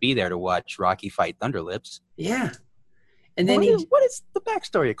yeah, be there to watch Rocky fight Thunderlips. yeah. And then What is the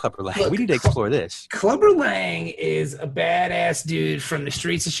backstory of Clubber Lang? Look, We need to explore this. Clubber Lang is a badass dude from the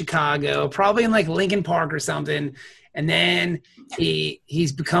streets of Chicago, probably in like Lincoln Park or something. And then he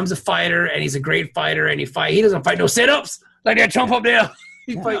becomes a fighter, and he's a great fighter. And he doesn't fight no sit-ups like that chump up there.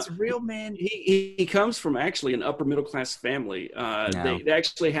 He fights real men. He comes from actually an upper middle class family. They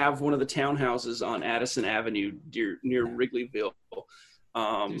actually have one of the townhouses on Addison Avenue near Wrigleyville.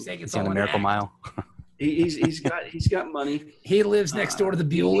 It's on the Miracle Mile. He's got money. He lives next door to the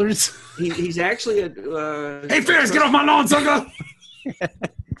Buellers. He's actually a Hey, Ferris, get off my lawn, sucker!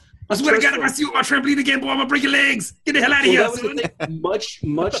 I swear to God, if I see you on my trampoline again, boy, I'm gonna break your legs. Get the hell out of here, that was son. the thing.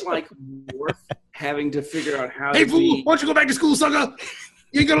 Much like Worf having to figure out how Hey, to fool, be. why don't you go back to school, sucker?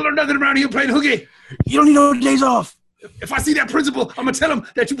 You ain't gonna learn nothing around here playing hooky. You don't need no days off. If I see that principal, I'm gonna tell him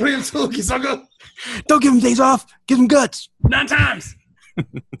that you playing hooky, sucker. Don't give him days off. Give him guts. 9 times.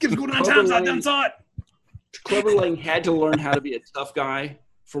 Give school 9 times, I done saw it. Clubber Lang had to learn how to be a tough guy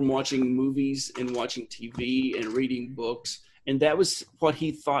from watching movies and watching TV and reading books. And that was what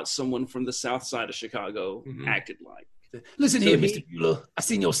he thought someone from the south side of Chicago acted like. Listen So here, he- Mr. Bueller. I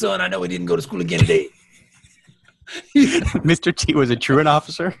seen your son. I know he didn't go to school again today. Mr. T was a truant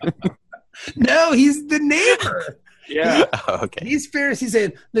officer. No, he's the neighbor. Yeah. Oh, okay. He's Ferris. He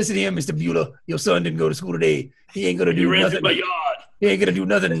said, listen here, Mr. Bueller. Your son didn't go to school today. He ain't gonna He do ran nothing. through my yard. He ain't gonna do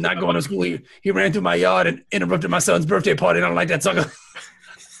nothing and not going to school. He ran through my yard and interrupted my son's birthday party. And I don't like that sucker.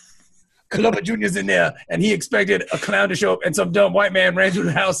 Clubber Jr.'s in there, and he expected a clown to show up, and some dumb white man ran through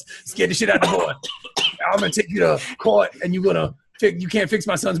the house, scared the shit out of the boy. I'm gonna take you to court, and you can't fix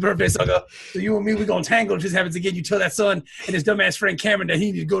my son's birthday, sucker. So you and me, we're gonna tangle. If this happens again, you tell that son and his dumbass friend Cameron that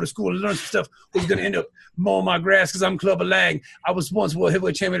he need to go to school and learn some stuff, or he's gonna end up mowing my grass because I'm Clubber Lang. I was once world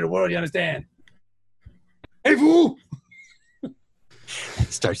heavyweight champion of the world, you understand? Hey, fool!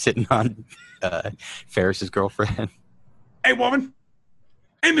 Start sitting on Ferris's girlfriend. Hey, woman.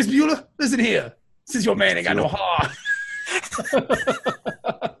 Hey, Miss Bueller, listen here. Since your man ain't got no heart.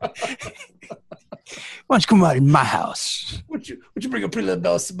 Why don't you come out in my house? Would you bring a pretty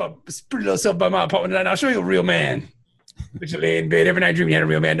little self by my apartment tonight? I'll show you a real man. But you lay in bed every night dreaming you had a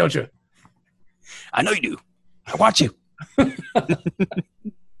real man, don't you? I know you do. I watch you. I'm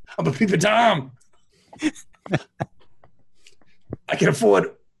a peeping Tom. I can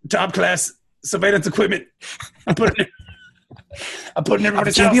afford top class surveillance equipment. I put it in I'm a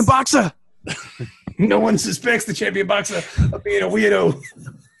everybody's champion house. boxer. No one suspects the champion boxer of being a weirdo.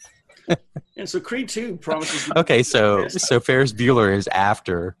 And so Creed 2 promises. to be Okay, the so best. Ferris Bueller is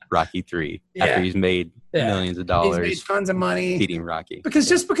after Rocky 3, after Yeah. he's made Yeah. millions of He's dollars made tons of money beating Rocky. because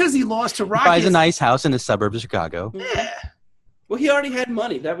just because he lost to He Rocky, buys a is- nice house in the suburbs of Chicago. yeah. Well, he already had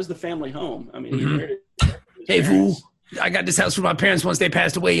money. That was the family home. I mean, he Mhm. inherited. it from his Hey, parents. fool! I got this house from my parents once they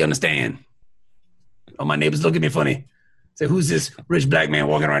passed away. You understand? Oh, my neighbors look at me funny. Say, who's this rich black man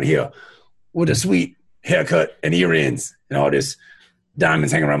walking around here with a sweet haircut and earrings and all this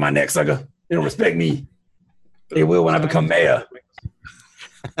diamonds hanging around my neck, sucker? They don't respect me. They will when I become mayor.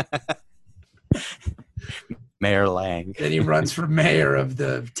 Mayor Lang. Then he runs for mayor of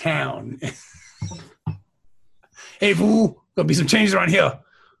the town. Hey, fool! Gonna be some changes around here.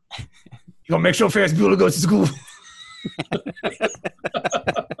 You gonna make sure Ferris Bueller goes to school?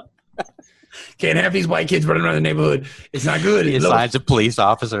 Can't have these white kids running around the neighborhood. It's not good. He It's assigns a police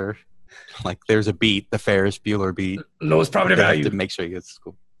officer. Like, there's a beat, the Ferris Bueller beat. lowest property They have value. to make sure he gets to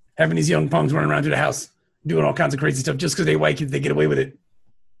school. Having these young punks running around through the house, doing all kinds of crazy stuff just because they white kids, they get away with it.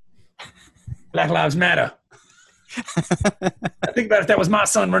 Black Lives Matter. I think about if that was my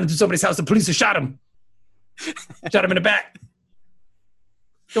son running through somebody's house, the police would shot him. Shot him in the back.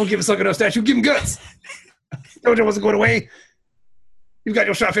 Don't give a sucker no statue, give him guts. Told you I wasn't going away. You got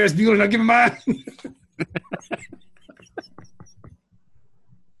your shot, Ferris Bueller, now give him mine.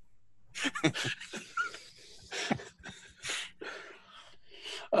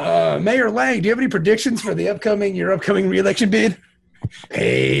 Mayor Lang, do you have any predictions for your upcoming re-election bid?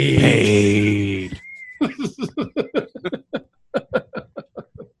 Hey. Paid.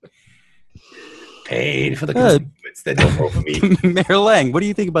 Paid for the Good. constituents that don't vote for me. Mayor Lang, what do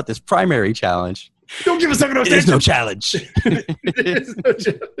you think about this primary challenge? Don't give a sucker no There's statue. no challenge. There is no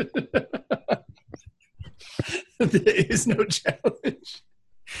challenge. There is no challenge.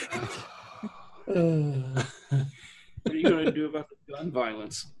 What are you going to do about the gun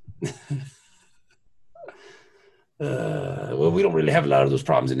violence? Well, we don't really have a lot of those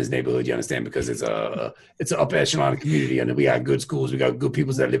problems in this neighborhood, you understand, because it's an upper echelon community, and we got good schools, we got good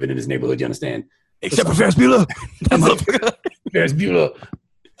people that are living in this neighborhood, you understand? Except for Ferris Bueller. That motherfucker. Ferris Bueller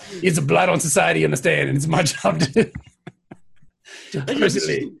is a blight on society, you understand, and it's my job to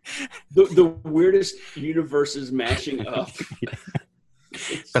personally. The weirdest universes mashing up.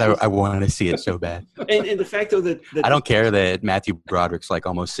 But I want to see it so bad. And the fact, though, that I don't care that Matthew Broderick's like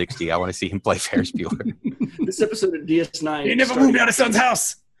almost 60. I want to see him play Ferris Bueller. this episode of DS9. He never moved out of his son's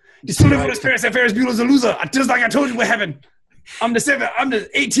house. He still living with his parents, and Ferris Bueller's a loser. Just like I told you what happened. I'm the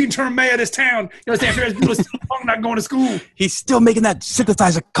 18-term mayor of this town. You understand? Ferris Bueller's still not going to school. He's still making that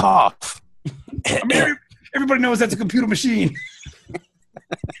synthesizer cough. I mean, everybody knows that's a computer machine.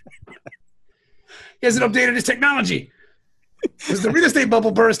 He hasn't updated his technology. Because the real estate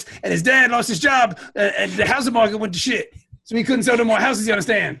bubble burst, and his dad lost his job, and the housing market went to shit. So he couldn't sell no more houses, you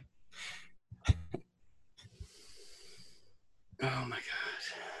understand? Oh, my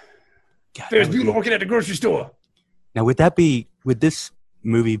God, Ferris that would Bueller be- working at the grocery store. Now, would this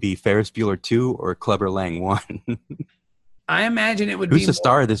movie be Ferris Bueller 2 or Clubber Lang 1? I imagine it would Who's be the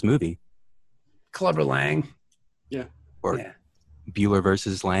star of this movie? Clubber Lang. Or Yeah. Bueller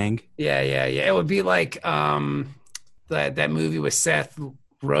versus Lang? Yeah. It would be like that movie with Seth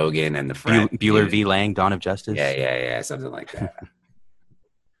Rogen and the friend. Bueller v. Lang, Dawn of Justice? Yeah, something like that.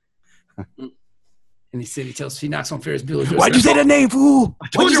 And he knocks on Ferris Bueller's door. Why'd you say that name, fool?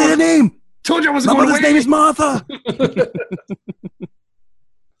 told Why'd you you say I that name? Told you I wasn't My going mother's away. name is Martha.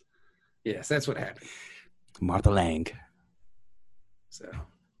 Yes, that's what happened. Martha Lang. So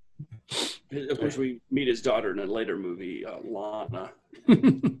Of course, we meet his daughter in a later movie, Lana.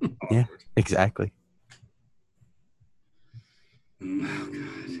 Yeah. Exactly. all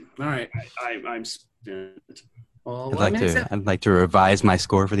right. I'm spent. Well, I'd like to revise my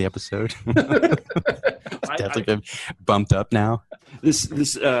score for the episode. Definitely been bumped up now. We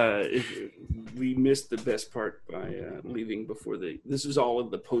missed the best part by leaving before this was all of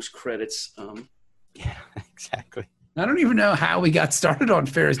the post credits. Yeah, exactly. I don't even know how we got started on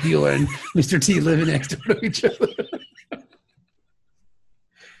Ferris Bueller and Mr. T living next door to each other.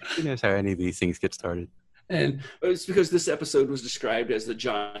 Who knows how any of these things get started? And It's because this episode was described as the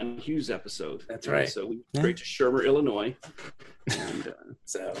John Hughes episode. That's right. So we went straight to Shermer, Illinois. And,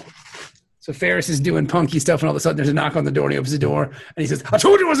 so Ferris is doing punky stuff, and all of a sudden there's a knock on the door, and he opens the door, and he says, "I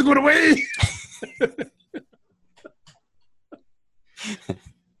told you I wasn't going away."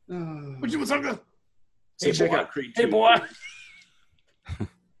 What you was talking? so Hey, check boy. out Creed Hey 2. boy.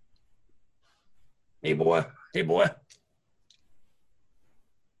 Hey boy. Hey boy.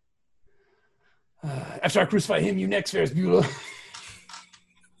 After I crucify him, you next, Ferris Bueller.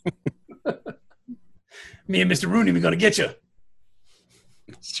 Me and Mr. Rooney, we're gonna get you.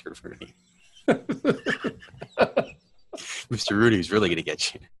 Mr. Rooney. Mr. Rooney's really going to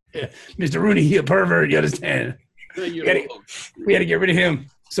get you. Mr. Rooney, he a pervert, you understand? We had to get rid of him.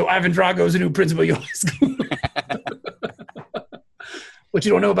 So Ivan Drago is the new principal of your school. What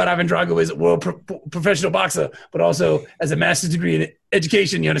you don't know about Ivan Drago is a world professional boxer, but also has a master's degree in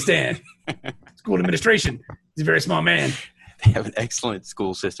education, you understand? School administration. He's a very smart man. They have an excellent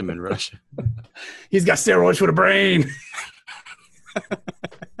school system in Russia. He's got steroids for the brain.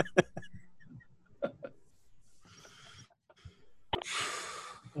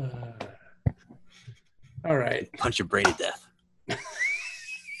 All right. Punch your brain to death.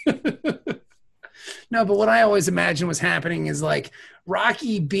 No, but what I always imagined was happening is like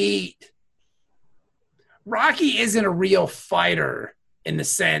Rocky isn't a real fighter in the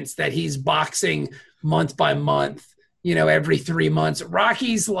sense that he's boxing month by month, every 3 months.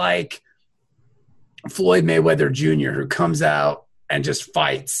 Rocky's like Floyd Mayweather Jr., who comes out and just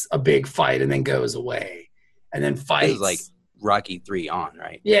fights a big fight and then goes away and then fights. This is like Rocky 3 on,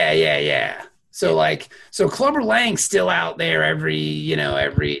 right? Yeah. So Clubber Lang's still out there every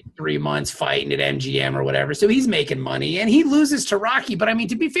 3 months fighting at MGM or whatever. So he's making money and he loses to Rocky. But I mean,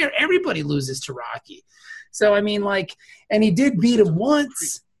 to be fair, everybody loses to Rocky. So I mean, and he did beat him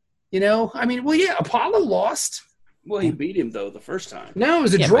once, Apollo lost. Well, he beat him though the first time. No, it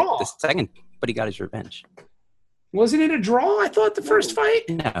was a draw. The second, but he got his revenge. Wasn't it a draw? I thought the first fight.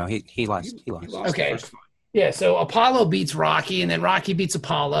 No, he lost. He lost. Okay. Yeah, so Apollo beats Rocky, and then Rocky beats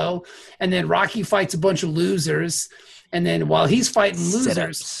Apollo, and then Rocky fights a bunch of losers, and then while he's fighting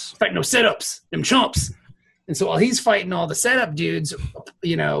losers, setups, them chumps. And so while he's fighting all the setup dudes,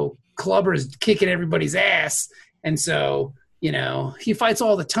 Clubber's kicking everybody's ass, and so he fights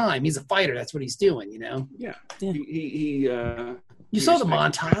all the time. He's a fighter. That's what he's doing. Yeah. You saw the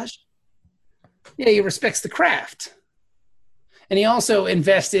montage. Yeah, he respects the craft. And he also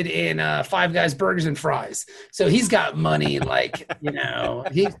invested in Five Guys Burgers and Fries. So he's got money, he got in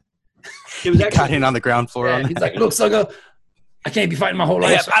on the ground floor. He's like, look, sucker, I can't be fighting my whole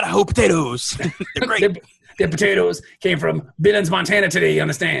life. Yeah, Idaho potatoes. They're great. Their potatoes came from Billings, Montana today, you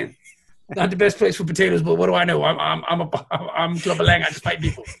understand? Not the best place for potatoes, but what do I know? I'm Clubber Lang. I just fight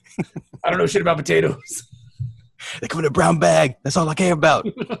people. I don't know shit about potatoes. They come in a brown bag. That's all I care about.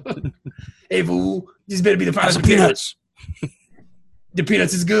 Hey, fool, these better be the finest peanuts. The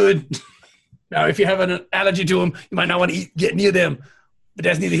peanuts is good. Now, if you have an allergy to them, you might not want to get near them. But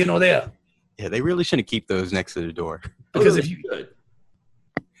that's neither here nor there. Yeah, they really shouldn't keep those next to the door. Because if you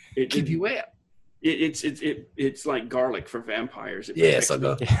keep you wet. It's like garlic for vampires. Yes,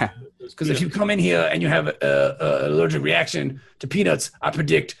 because if you come in here and you have an allergic reaction to peanuts, I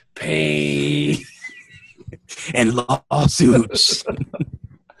predict pain and lawsuits.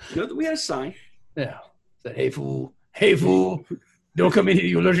 We had a sign. Yeah, said, "Hey fool, don't come in here.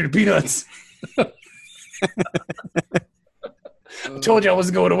 You're allergic to peanuts." I told you I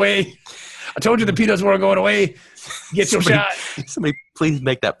wasn't going away. I told you the peanuts weren't going away. Get your shot. Somebody please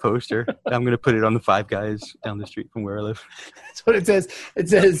make that poster. I'm going to put it on the Five Guys down the street from where I live. That's what it says. It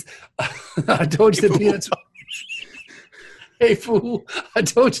says, I told you the peanuts. Hey, fool. I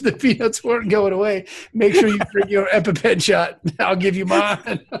told you the peanuts weren't going away. Make sure you bring your EpiPen shot. I'll give you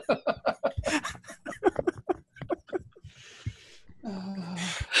mine.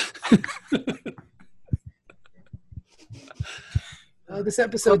 This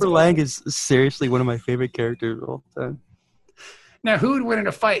episode. Clubber Lang is seriously one of my favorite characters of all time. Now, who would win in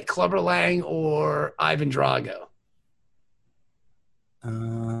a fight, Clubber Lang or Ivan Drago?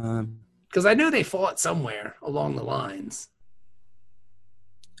 Because I know they fought somewhere along the lines.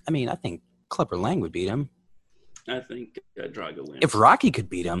 I mean, I think Clubber Lang would beat him. I think Drago wins. If Rocky could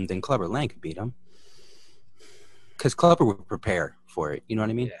beat him, then Clubber Lang could beat him. Because Clubber would prepare for it. You know what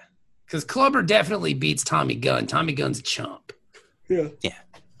I mean? Yeah. Because Clubber definitely beats Tommy Gunn. Tommy Gunn's a chump. Yeah.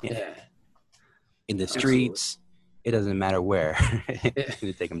 In the Absolutely. streets, it doesn't matter where.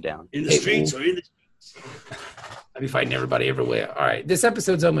 To take him down. In the streets or in the streets. I'll be fighting everybody everywhere. All right. This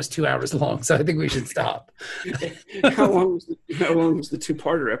episode's almost 2 hours long, so I think we should stop. How long was the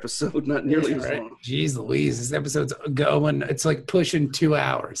two-parter episode? Not nearly as long. Jeez Louise, this episode's going. It's like pushing 2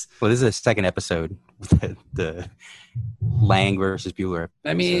 hours. Well, this is a second episode. The Lang versus Bueller episode.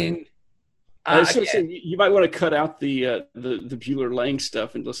 I mean, I was going to say, you might want to cut out the Bueller Lang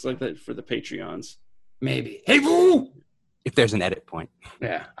stuff and just like that for the Patreons. Maybe. Hey, fool! If there's an edit point.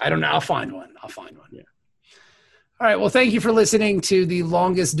 Yeah, I don't know. I'll find one. Yeah. All right. Well, thank you for listening to the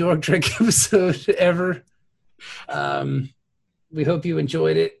longest Dork Trek episode ever. We hope you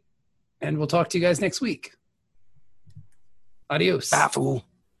enjoyed it, and we'll talk to you guys next week. Adios. Bye, fool.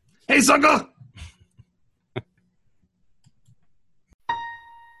 Hey, sucker!